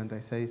Salmos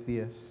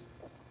 46:10.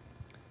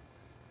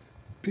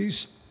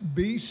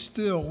 be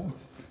still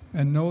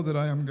and know that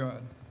I am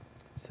God.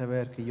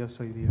 Saber que yo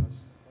soy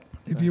Dios.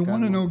 If you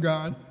want to know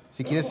God,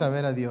 Si quieres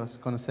saber a Dios,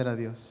 conocer a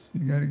Dios,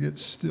 you got to get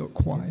still,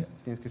 quiet,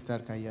 tienes que estar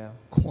callado,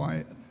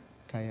 quiet.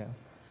 callado.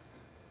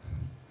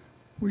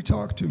 We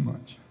talk too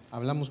much.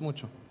 Hablamos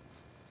mucho.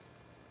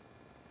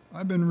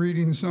 I've been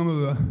reading some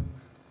of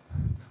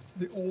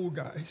the old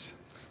guys.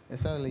 He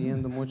estado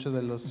leyendo mucho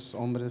de los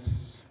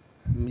hombres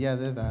ya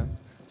de edad,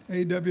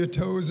 A.W.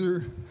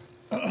 Tozer,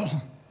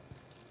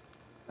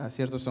 a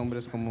ciertos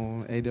hombres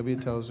como A.W.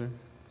 Tozer,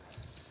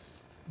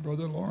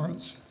 Brother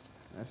Lawrence.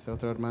 a este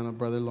otro hermano,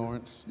 Brother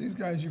Lawrence. These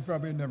guys you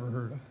probably never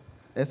heard of.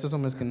 Estos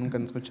hombres que nunca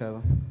han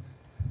escuchado.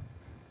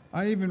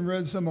 I even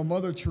read some of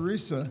Mother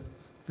Teresa,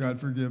 God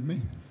forgive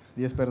me,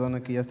 Dios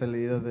perdona que ya está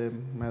leído de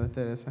Madre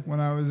Teresa when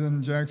I was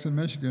in Jackson,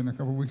 Michigan a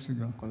couple weeks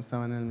ago. cuando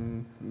estaba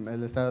en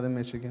el estado de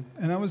Michigan.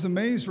 And I was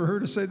amazed for her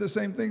to say the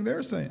same thing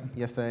they're saying.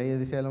 Y hasta ella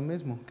decía lo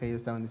mismo que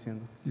ellos estaban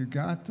diciendo. You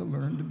got to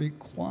learn to be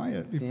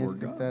quiet before Tienes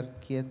que God. estar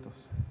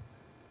quietos.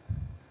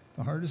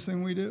 The hardest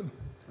thing we do.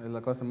 Es la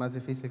cosa más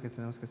difícil que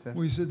tenemos que hacer.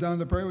 We sit down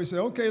to pray. We say,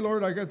 okay,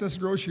 Lord, I got this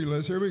grocery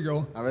list. Here we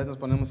go. A veces nos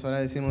ponemos a orar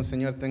y decimos,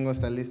 Señor, tengo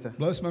esta lista.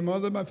 Bless my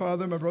mother, my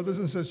father, my brothers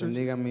and sisters.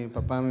 Bendiga a mi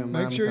papá, mi mamá,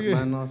 Make mis sure you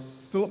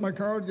hermanos. fill up my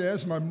car with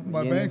gas, my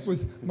bank Llenes-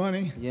 with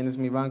money. Llenes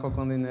mi banco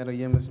con dinero,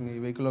 llenes mi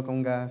vehículo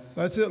con gas.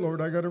 That's it,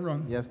 Lord. I got to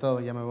run. Ya es todo,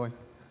 ya me voy.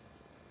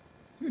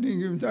 You didn't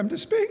give him time to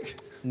speak.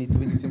 Ni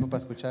tuviste tiempo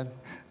para escuchar.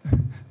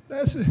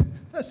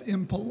 That's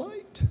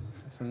impolite.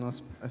 Eso no,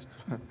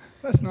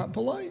 That's not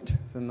polite.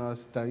 eso no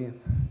está bien.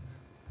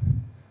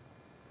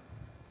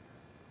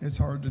 It's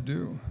hard to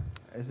do.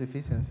 Es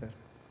difícil hacer.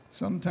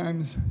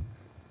 Sometimes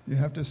you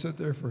have to sit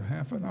there for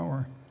half an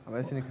hour A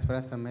veces tiene que esperar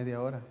hasta media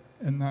hora.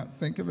 and not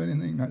think of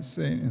anything, not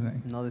say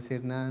anything. No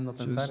decir nada, no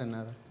pensar Just- en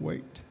nada.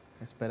 Wait.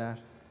 Esperar.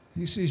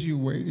 He sees you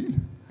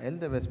waiting. Él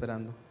te ve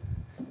esperando.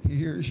 He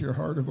hears your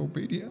heart of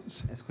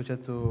obedience. Escucha a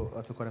tu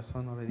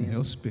corazón And he'll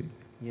obediente speak.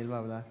 y Él va a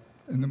hablar.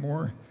 And the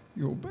more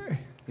you obey,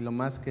 Y lo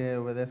más que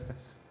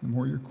obedezcas the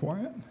more you're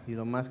quiet, y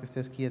lo más que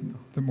estés quieto,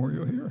 the more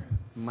you'll hear.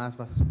 más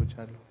vas a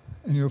escucharlo.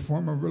 And you'll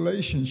form a Y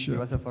relationship.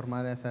 vas a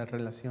formar esa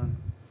relación.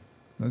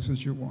 That's what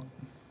you want.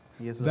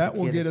 Y eso es lo That que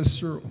will get quieres. us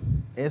through.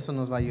 Eso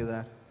nos va a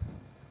ayudar.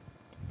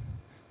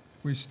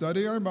 We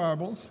study our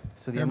Bibles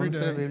Estudiamos every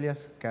nuestras day.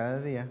 Biblias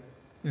cada día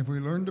If we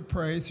learn to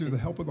pray through Sí. the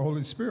help of the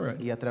Holy Spirit,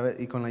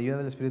 y con la ayuda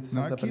del Espíritu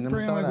Santo not keep aprendemos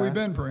praying a like we've orar.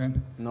 been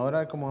praying. No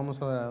orar como hemos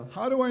orado.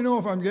 How do I know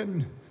if I'm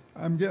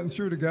getting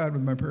through to God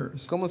with my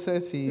prayers? ¿Cómo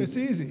sé si It's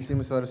easy.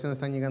 mis oraciones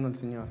están llegando al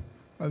Señor?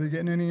 Are they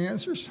getting any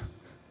answers?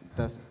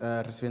 ¿Estás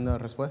recibiendo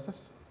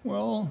respuestas?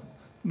 Well,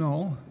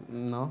 no.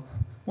 No.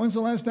 When's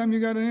the last time you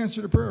got an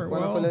answer to prayer?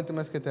 ¿Cuándo fue la Well, última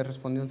vez que te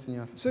respondió el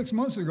Señor? 6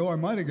 months ago I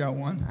might have got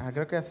one.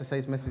 Creo que hace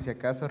 6 meses, si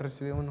acaso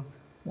recibí uno.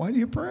 Why do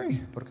you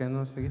pray? ¿Por qué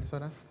no seguiste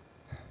orando?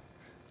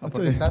 ¿O I'll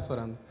por tell qué you, estás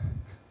orando?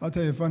 I'll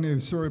tell you a funny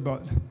story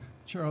about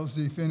Charles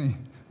D. Finney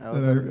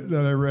Otro,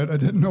 that I read. I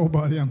didn't know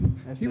about him.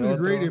 Este He was a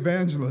great otro-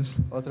 evangelist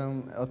otro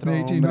in the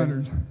hombre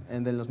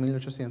 1800s. de los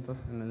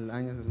 1800, en el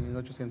año del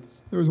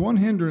 1800. There was one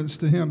hindrance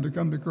to him to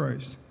come to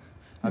Christ.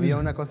 Había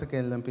una cosa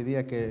que le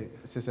impedía que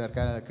se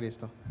acercara a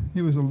Cristo.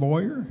 He was a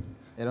lawyer.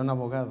 Era un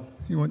abogado.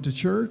 He went to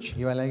church,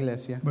 Iba a la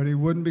iglesia, but he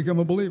wouldn't become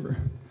a believer.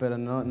 pero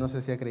no se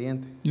hacía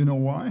creyente. You know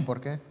why? ¿Por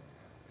qué?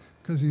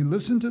 Because he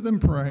listened to them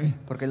pray,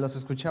 Porque los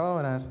escuchaba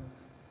orar,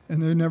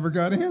 and they never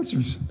got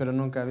answers. pero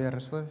nunca había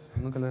respuestas,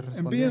 nunca les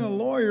And being a respondían.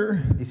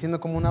 lawyer, Y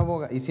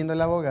siendo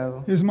el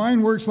abogado, his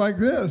mind works like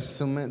this.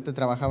 su mente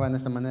trabajaba en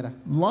esta manera.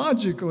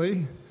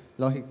 Logically,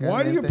 why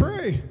do you Lógicamente,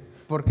 pray?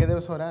 ¿por qué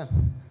debes orar?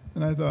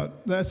 And I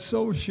thought, that's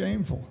so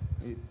shameful.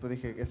 Y pues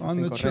dije, eso es On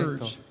the incorrecto.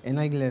 church. En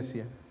la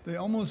iglesia, They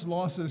almost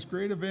lost this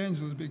great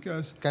evangelist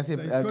because Casi,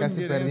 they couldn't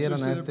casi get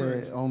perdieron a answers to their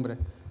este prayers. hombre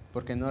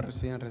porque no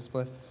recibían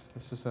respuestas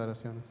de sus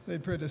oraciones. They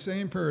prayed the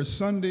same prayer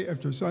Sunday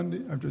after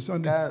Sunday after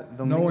Sunday. Cada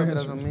No domingo tras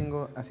answer.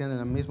 domingo hacían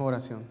la misma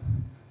oración.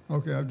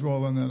 Okay, I've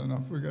dwelled on that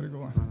enough. We got to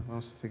go on. No,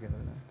 vamos a seguir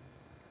adelante.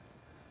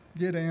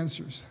 Get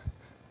answers.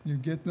 You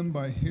get them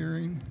by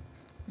hearing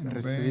and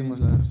Recibimos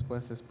obeying. las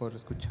respuestas por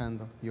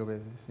escuchando y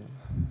obedeciendo.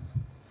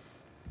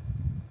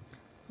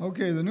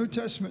 Okay, the New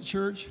Testament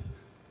church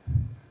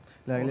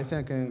La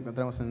iglesia que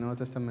encontramos en el Nuevo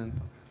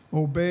Testamento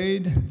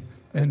obeyed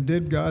and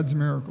did God's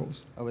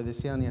miracles.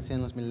 obedecían y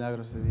hacían los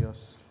milagros de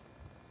Dios.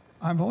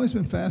 I've always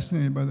been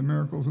fascinated by the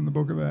miracles in the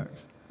book of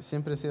Acts.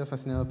 Siempre he sido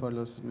fascinado por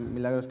los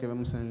milagros que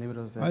vemos en el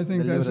libro I think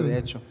del that's libro de a-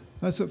 Hecho.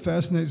 That's what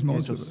fascinates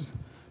most of Hechos. us.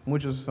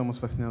 Muchos somos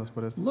fascinados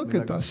por estos Look at the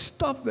milagros.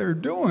 stuff they're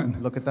doing.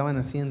 Lo que estaban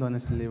haciendo en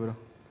este libro,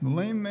 The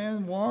lame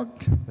man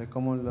walked, de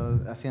cómo lo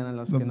hacían a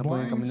los The que no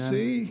podían blind caminar,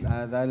 see.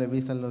 a darle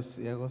vista a los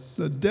ciegos,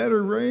 the dead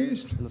are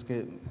raised, los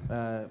que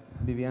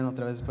vivían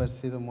otra vez después de haber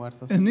sido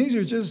muertos. and these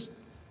are just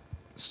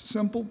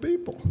simple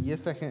people. Y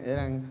esta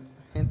eran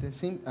gente,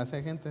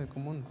 gente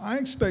común. I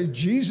expect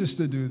Jesus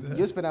to do Yo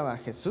this, esperaba a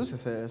Jesús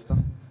hacer esto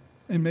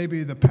and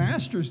maybe the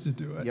pastors to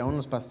do y it, aún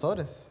los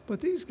pastores, but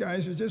these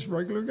guys are just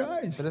regular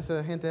guys. pero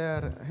esa gente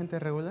era gente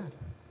regular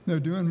They're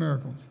doing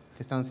miracles.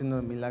 que estaban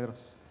haciendo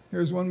milagros.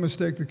 Here's one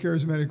mistake the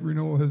charismatic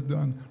renewal has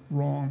done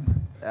wrong.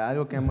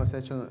 Algo que hemos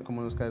hecho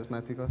como los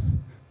carismáticos,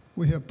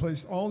 We have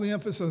placed all the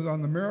emphasis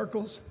on the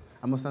miracles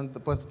hemos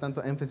puesto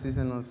tanto énfasis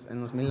en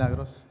los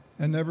milagros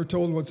and never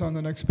told what's on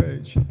the next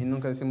page. y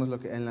nunca decimos lo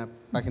que en la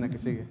página que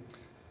sigue.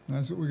 And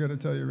that's what we got to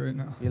tell you right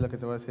now. Y es lo que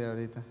te voy a decir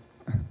ahorita.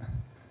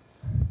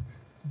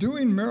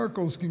 Doing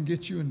miracles can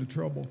get you into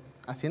trouble.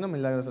 Haciendo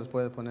milagros los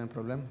puede poner en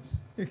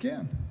problemas. It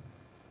can.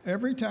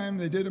 Every time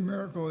they did a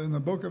miracle in the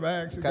book of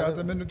Acts, it got Cada-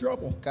 them into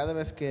trouble. Cada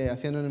vez que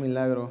hacían un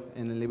milagro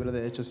en el libro de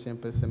Hechos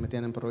siempre se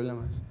metían en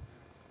problemas.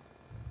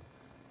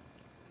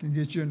 Can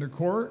get you into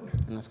court.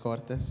 En las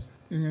cortes,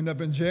 You can end up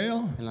in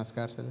jail. en las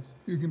cárceles,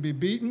 You can be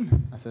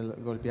beaten, a ser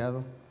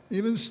golpeado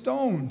even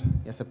stoned.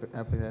 y a ser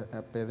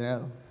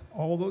apedreado.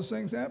 All those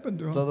things happened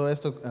to them Todo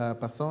esto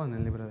pasó en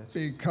el libro de Hechos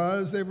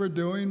because they were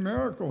doing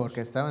miracles.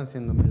 porque estaban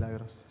haciendo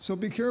milagros. So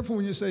be careful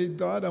when you say,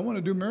 God, I want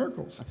to do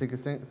miracles. Así que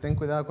ten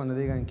cuidado cuando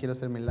digan quiero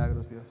hacer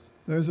milagros, Dios.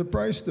 There's a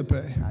price to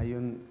pay. Hay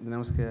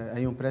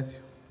un precio.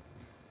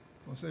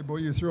 Well, say, boy,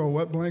 you throw a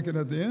wet blanket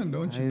at the end,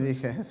 don't Ahí you?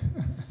 dije,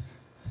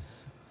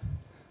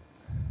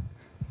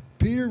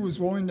 Peter was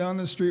going down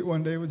the street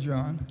one day with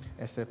John,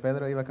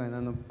 Pedro iba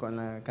caminando con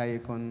la calle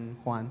con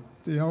Juan,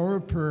 the hour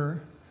of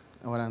prayer.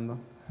 orando.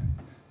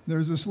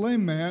 There's this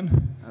lame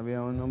man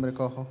Había un hombre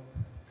cojo.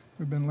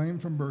 who'd been lame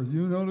from birth.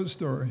 You know the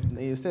story.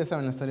 Y ustedes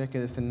saben la historia que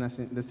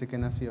desde que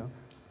nació.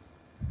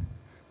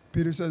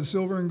 Peter said,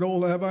 silver and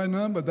gold have I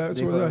none, but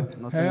that's Dijo, what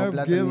no I tengo have,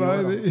 plata give ni I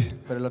oro, thee.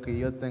 pero lo que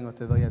yo tengo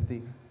te doy a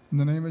ti. In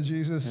the name of En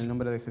Jesus, el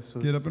nombre de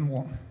Jesús, get up and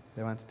walk.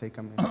 levántate y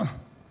camina.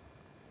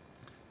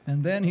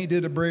 And then he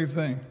did a brave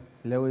thing.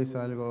 Luego hizo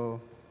algo.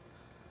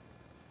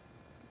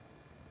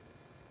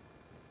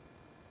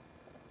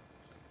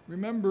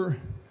 Remember,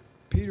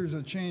 Peter's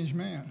a changed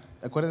man.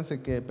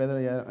 Acuérdense que Pedro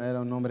ya era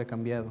un hombre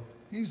cambiado.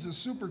 He's the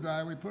super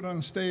guy we put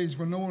on stage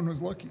when no one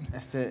was looking.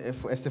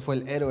 Este fue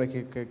el héroe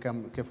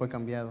que fue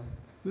cambiado.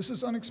 This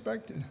is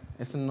unexpected.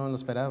 Eso no lo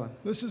esperaban.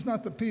 This is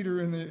not the Peter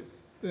in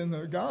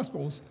the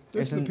Gospels.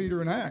 This is the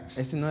Peter in Acts.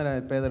 Ese no era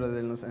el Pedro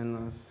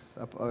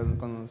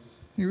con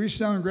los. He reached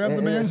down and grabbed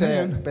the man's Ese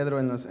era hand. Pedro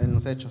en los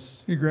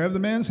hechos. He grabbed the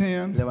man's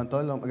hand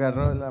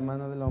Agarró la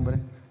mano del hombre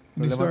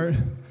and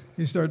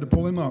he started to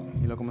pull him up.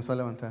 y lo comenzó a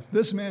levantar.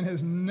 This man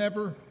has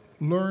never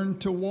learned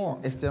to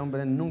walk. Este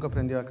hombre nunca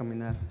aprendió a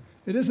caminar.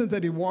 It isn't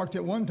that he walked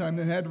at one time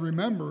and had to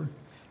remember.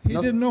 He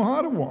No- didn't know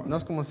how to walk. No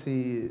es como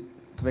si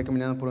ve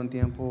caminando por un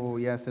tiempo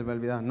y ya se había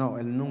olvidado. No,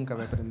 él nunca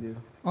había aprendido.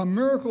 A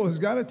miracle has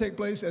got to take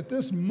place at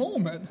this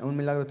moment Un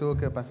milagro tuvo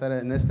que pasar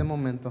en este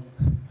momento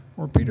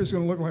or Peter's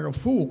going to look like a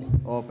fool.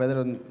 o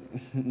Pedro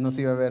no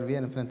se iba a ver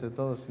bien enfrente de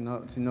todos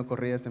si no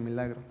corría este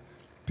milagro.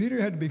 Peter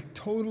had to be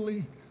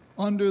totally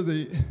under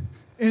the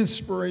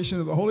inspiration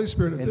of the Holy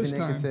Spirit at Él this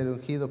tenía que time ser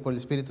ungido por el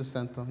Espíritu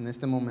Santo en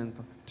este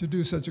momento to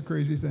do such a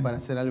crazy thing. para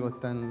hacer algo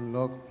tan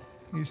loco.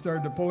 He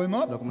started to pull him Lo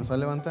up comenzó a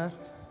levantar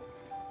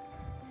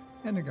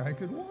and the guy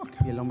could walk.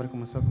 y el hombre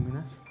comenzó a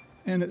caminar.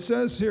 And it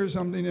says here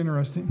something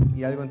interesting.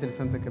 Y algo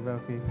interesante que veo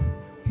aquí,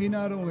 He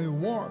not only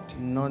walked,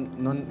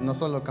 no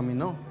solo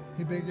caminó,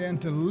 he began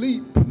to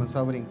leap. comenzó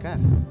a brincar.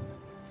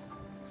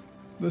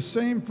 The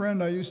same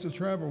friend I used to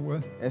travel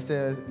with, Este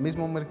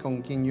mismo hombre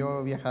con quien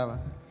yo viajaba,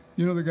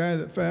 you know the guy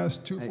that fasts,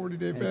 two el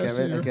 40-day que, fasts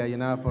a el que year,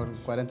 ayunaba por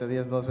 40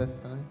 días 2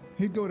 veces al año.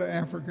 he'd go to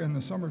Africa in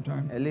the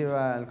summertime. Él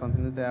iba al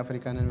continente de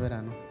África en el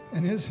verano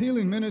And his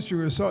healing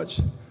ministry was such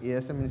y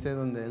ese ministerio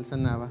donde él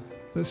sanaba,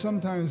 that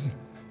sometimes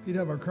he'd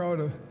have a crowd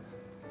of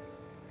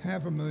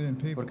 500,000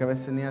 people. porque a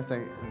veces tenía hasta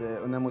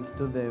una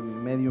multitud de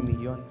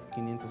 500,000,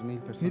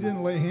 500,000 He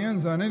didn't lay personas.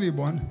 hands on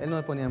anyone. Él no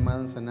le ponía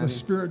manos a The nadie,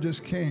 Spirit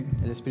just came.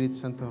 el Espíritu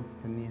Santo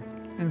venía.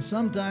 And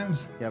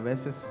sometimes Y a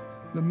veces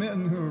the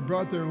men who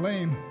brought their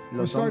lame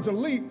would Los start to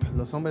leap.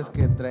 Los hombres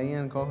que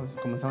traían cojos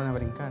comenzaban a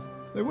brincar.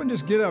 They wouldn't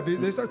just get up,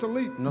 they start to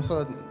leap. No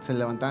solo se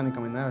levantaban y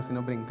caminaban,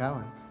 sino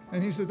brincaban.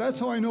 And he said, that's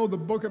how I know the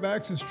book of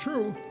Acts is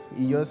true.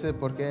 Y yo sé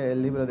por qué el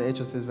libro de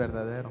Hechos es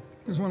verdadero.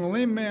 Because when a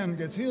lame man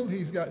gets healed,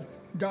 he's got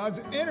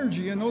God's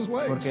energy in those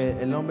legs. Porque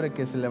el hombre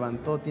que se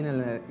levantó tiene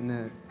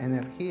la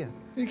energía.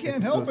 He de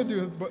can't help but Jesús.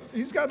 do it, but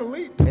he's got to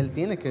leap. Él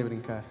tiene que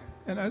brincar.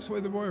 And that's why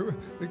the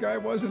guy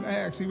was in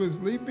Acts. He was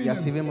leaping Y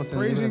así and vemos en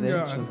el libro praising de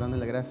God. Hechos,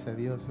 dándole gracias a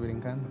Dios y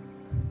brincando.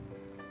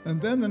 And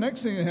then the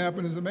next thing that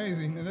happened is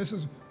amazing. And this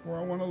is where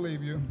I want to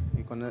leave you.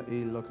 Y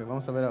lo que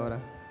vamos a ver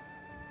ahora,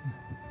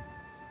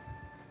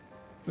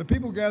 The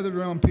people gathered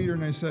around Peter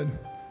and they said,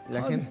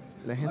 la how, gente,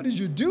 how did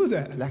you do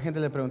that? la gente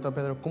le preguntó a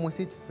Pedro, ¿cómo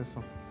hiciste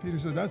eso? Peter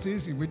said, that's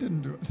easy. We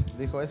didn't do it.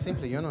 Dijo, es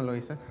simple, yo no lo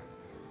hice.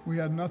 We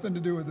had nothing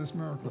to do with this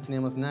No miracle.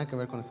 teníamos nada que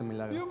ver con ese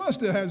milagro. You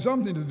must have had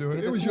something to do with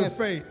it. It was your Entonces,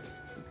 faith.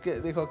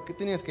 Dijo, ¿qué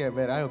tenías que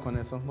ver algo con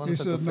eso? He ¿Dónde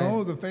está tu said, fe?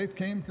 no, the faith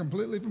came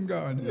completely from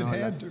God. It No,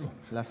 had to.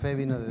 la fe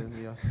vino de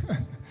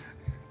Dios.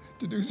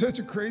 To do such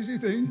a crazy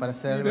thing, Para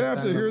hacer you'd algo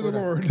have to tan hear the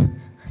locura. Lord.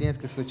 Tienes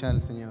que escuchar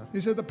al Señor. He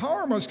said, the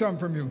power must come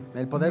from you.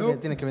 El poder Nope.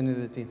 tiene que venir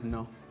de ti.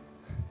 No.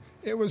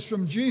 It was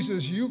from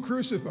Jesus you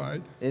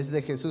crucified, Es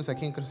de Jesús a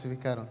quien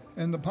crucificaron.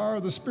 and the power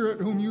of the Spirit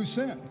whom you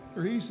sent,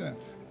 or he sent.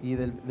 Y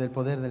del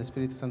poder del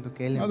Espíritu Santo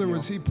que Él In other envió.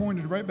 words, he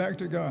pointed right back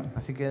to God.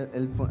 Así que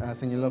él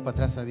señaló para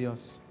atrás a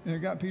Dios. And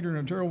it got Peter in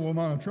a terrible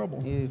amount of trouble.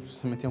 Y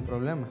se metió en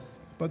problemas.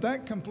 But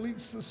that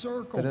completes the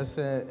circle. Pero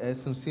ese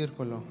es un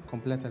círculo,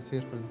 completa el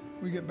círculo.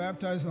 We get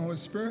baptized in the Holy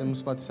Spirit.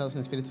 Somos bautizados en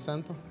el Espíritu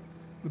Santo.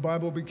 The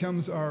Bible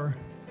becomes our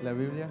La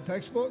Biblia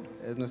textbook.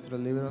 es nuestro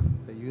libro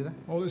de ayuda.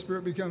 Holy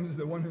Spirit becomes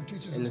the one who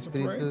teaches El us to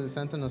pray. Espíritu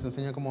Santo nos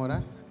enseña cómo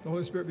orar. The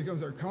Holy Spirit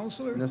becomes our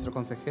counselor. Nuestro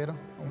consejero.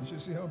 I want you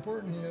to see how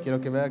important he is. Quiero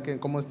que vea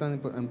cómo es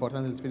tan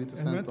importante el Espíritu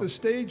And at Santo. the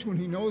stage when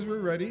he knows we're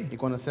ready, Y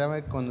cuando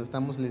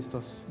estamos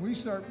listos, we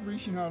start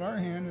reaching out our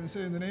hand and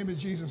say, in the name of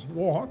Jesus,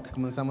 walk.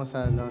 comenzamos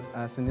a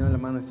extendiendo la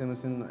mano y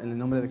estamos diciendo, en el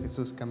nombre de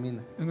Jesús,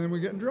 camina. And then we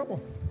get in trouble.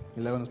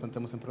 Y luego nos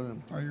metemos en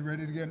problemas. Are you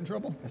ready to get in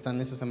trouble? ¿Están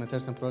listos a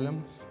meterse en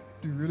problemas?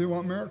 Do you really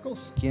want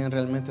miracles? ¿Quieren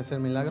realmente hacer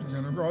It's milagros?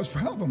 going to cause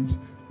problems.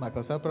 Va a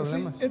causar You see,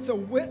 problemas. it's a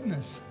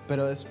witness.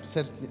 Pero es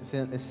ser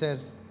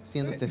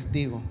siendo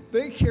testigo.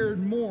 They cared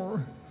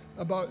more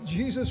about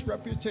Jesus'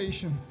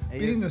 reputation,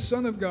 being the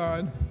Son of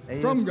God,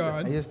 from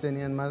God, Ellos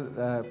tenían más,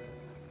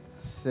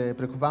 se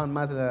preocupaban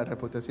más de la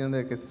reputación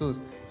de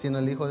Jesús siendo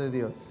el Hijo de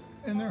Dios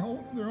in their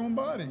own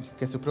bodies.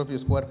 que sus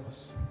propios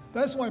cuerpos.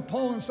 That's why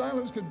Paul and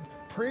Silas could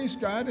praise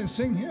God and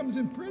sing hymns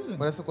in prison.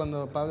 Por eso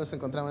cuando Pablo se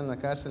encontraba en la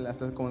cárcel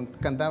hasta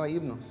cantaba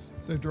himnos.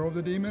 They drove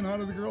the demon out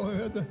of the girl who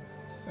had the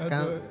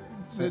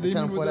Se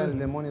demon echaron fuera el with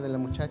the demonio de la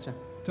muchacha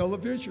tell the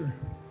future.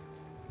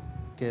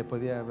 que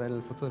podía ver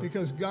el futuro.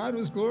 Because God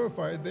was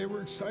glorified, they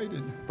were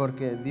excited.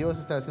 Porque Dios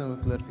estaba siendo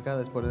glorificado,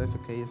 es por eso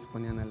que ellos se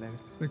ponían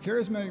alegres. The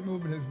charismatic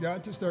movement has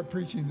got to start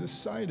preaching this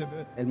side of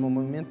it. El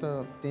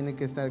movimiento tiene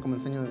que estar como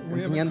We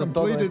enseñando haven't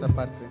toda completed- esta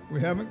parte. We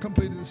haven't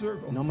completed the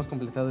circle. No hemos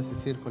completado ese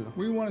círculo.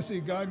 We want to see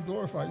God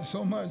glorified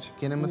so much.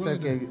 Queremos we're ser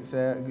willing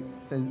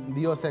que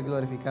Dios sea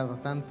glorificado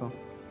tanto, to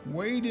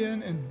wade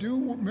in and do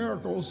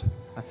miracles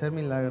hacer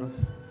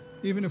milagros,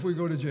 even if we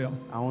go to jail.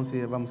 aun si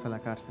vamos a la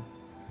cárcel.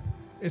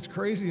 It's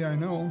crazy, I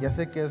know. Ya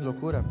sé que es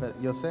locura, pero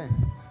yo sé.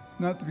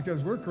 Not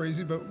because we're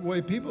crazy, but the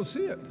way people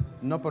see it.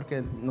 No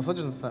porque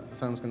nosotros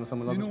sabemos que no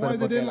somos You locos, know why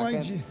pero they didn't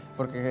like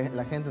porque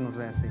la gente nos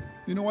ve así.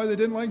 You know why they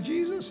didn't like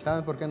Jesus?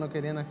 ¿Saben por qué no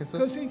querían a Because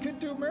Jesús? he could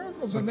do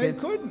miracles and Porque they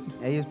couldn't.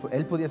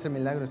 Él podía hacer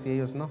milagros y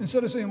ellos no.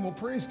 Instead of saying, well,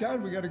 praise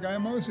God, we got a guy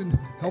among us and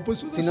help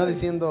us with Sino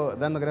this. diciendo,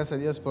 dando gracias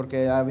a Dios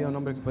porque había un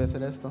hombre que puede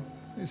hacer esto.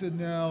 He said,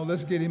 no,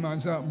 let's get him on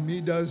something. He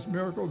does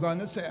miracles on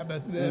the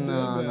Sabbath. Blah,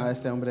 blah, No, blah.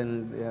 este hombre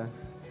en el día,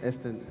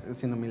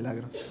 haciendo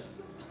milagros.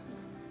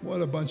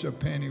 What a bunch of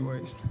panty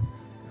waste.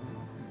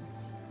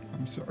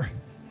 I'm sorry.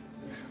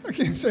 I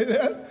can't say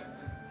that.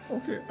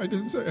 Okay, I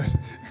didn't say it.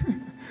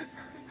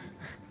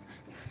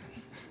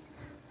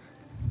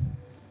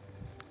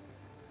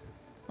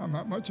 I'm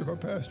not much of a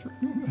pastor.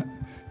 I know that.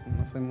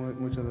 No soy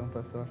mucho de un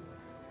pastor.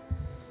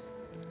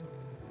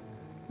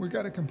 We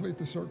got to complete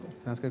the circle.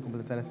 Tenemos que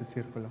completar ese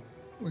círculo.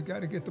 We got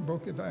to get the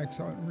book of Acts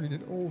out and read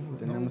it over and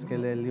Tenemos que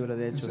over. leer el libro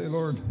de And Hechos say,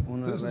 Lord,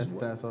 una this vez is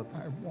what tras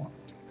otra. I want.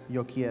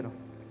 Yo quiero.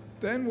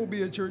 Then we'll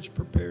be a church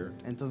prepared.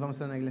 Entonces vamos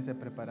a ser una iglesia A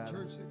preparada.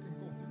 church that can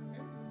go through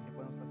anything. Que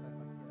podemos pasar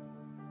cualquier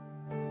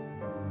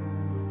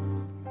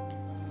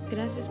cosa.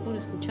 Gracias por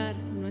escuchar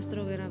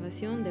nuestra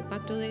grabación de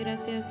Pacto de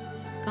Gracias,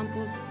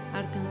 Campus,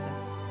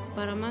 Arkansas.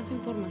 Para más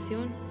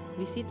información,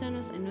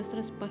 visítanos en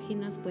nuestras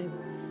páginas web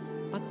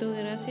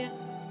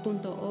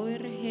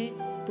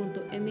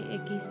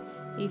pactodegracia.org.mx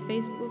y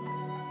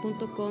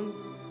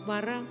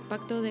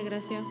facebook.com/Pacto de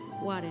Gracia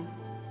Warren.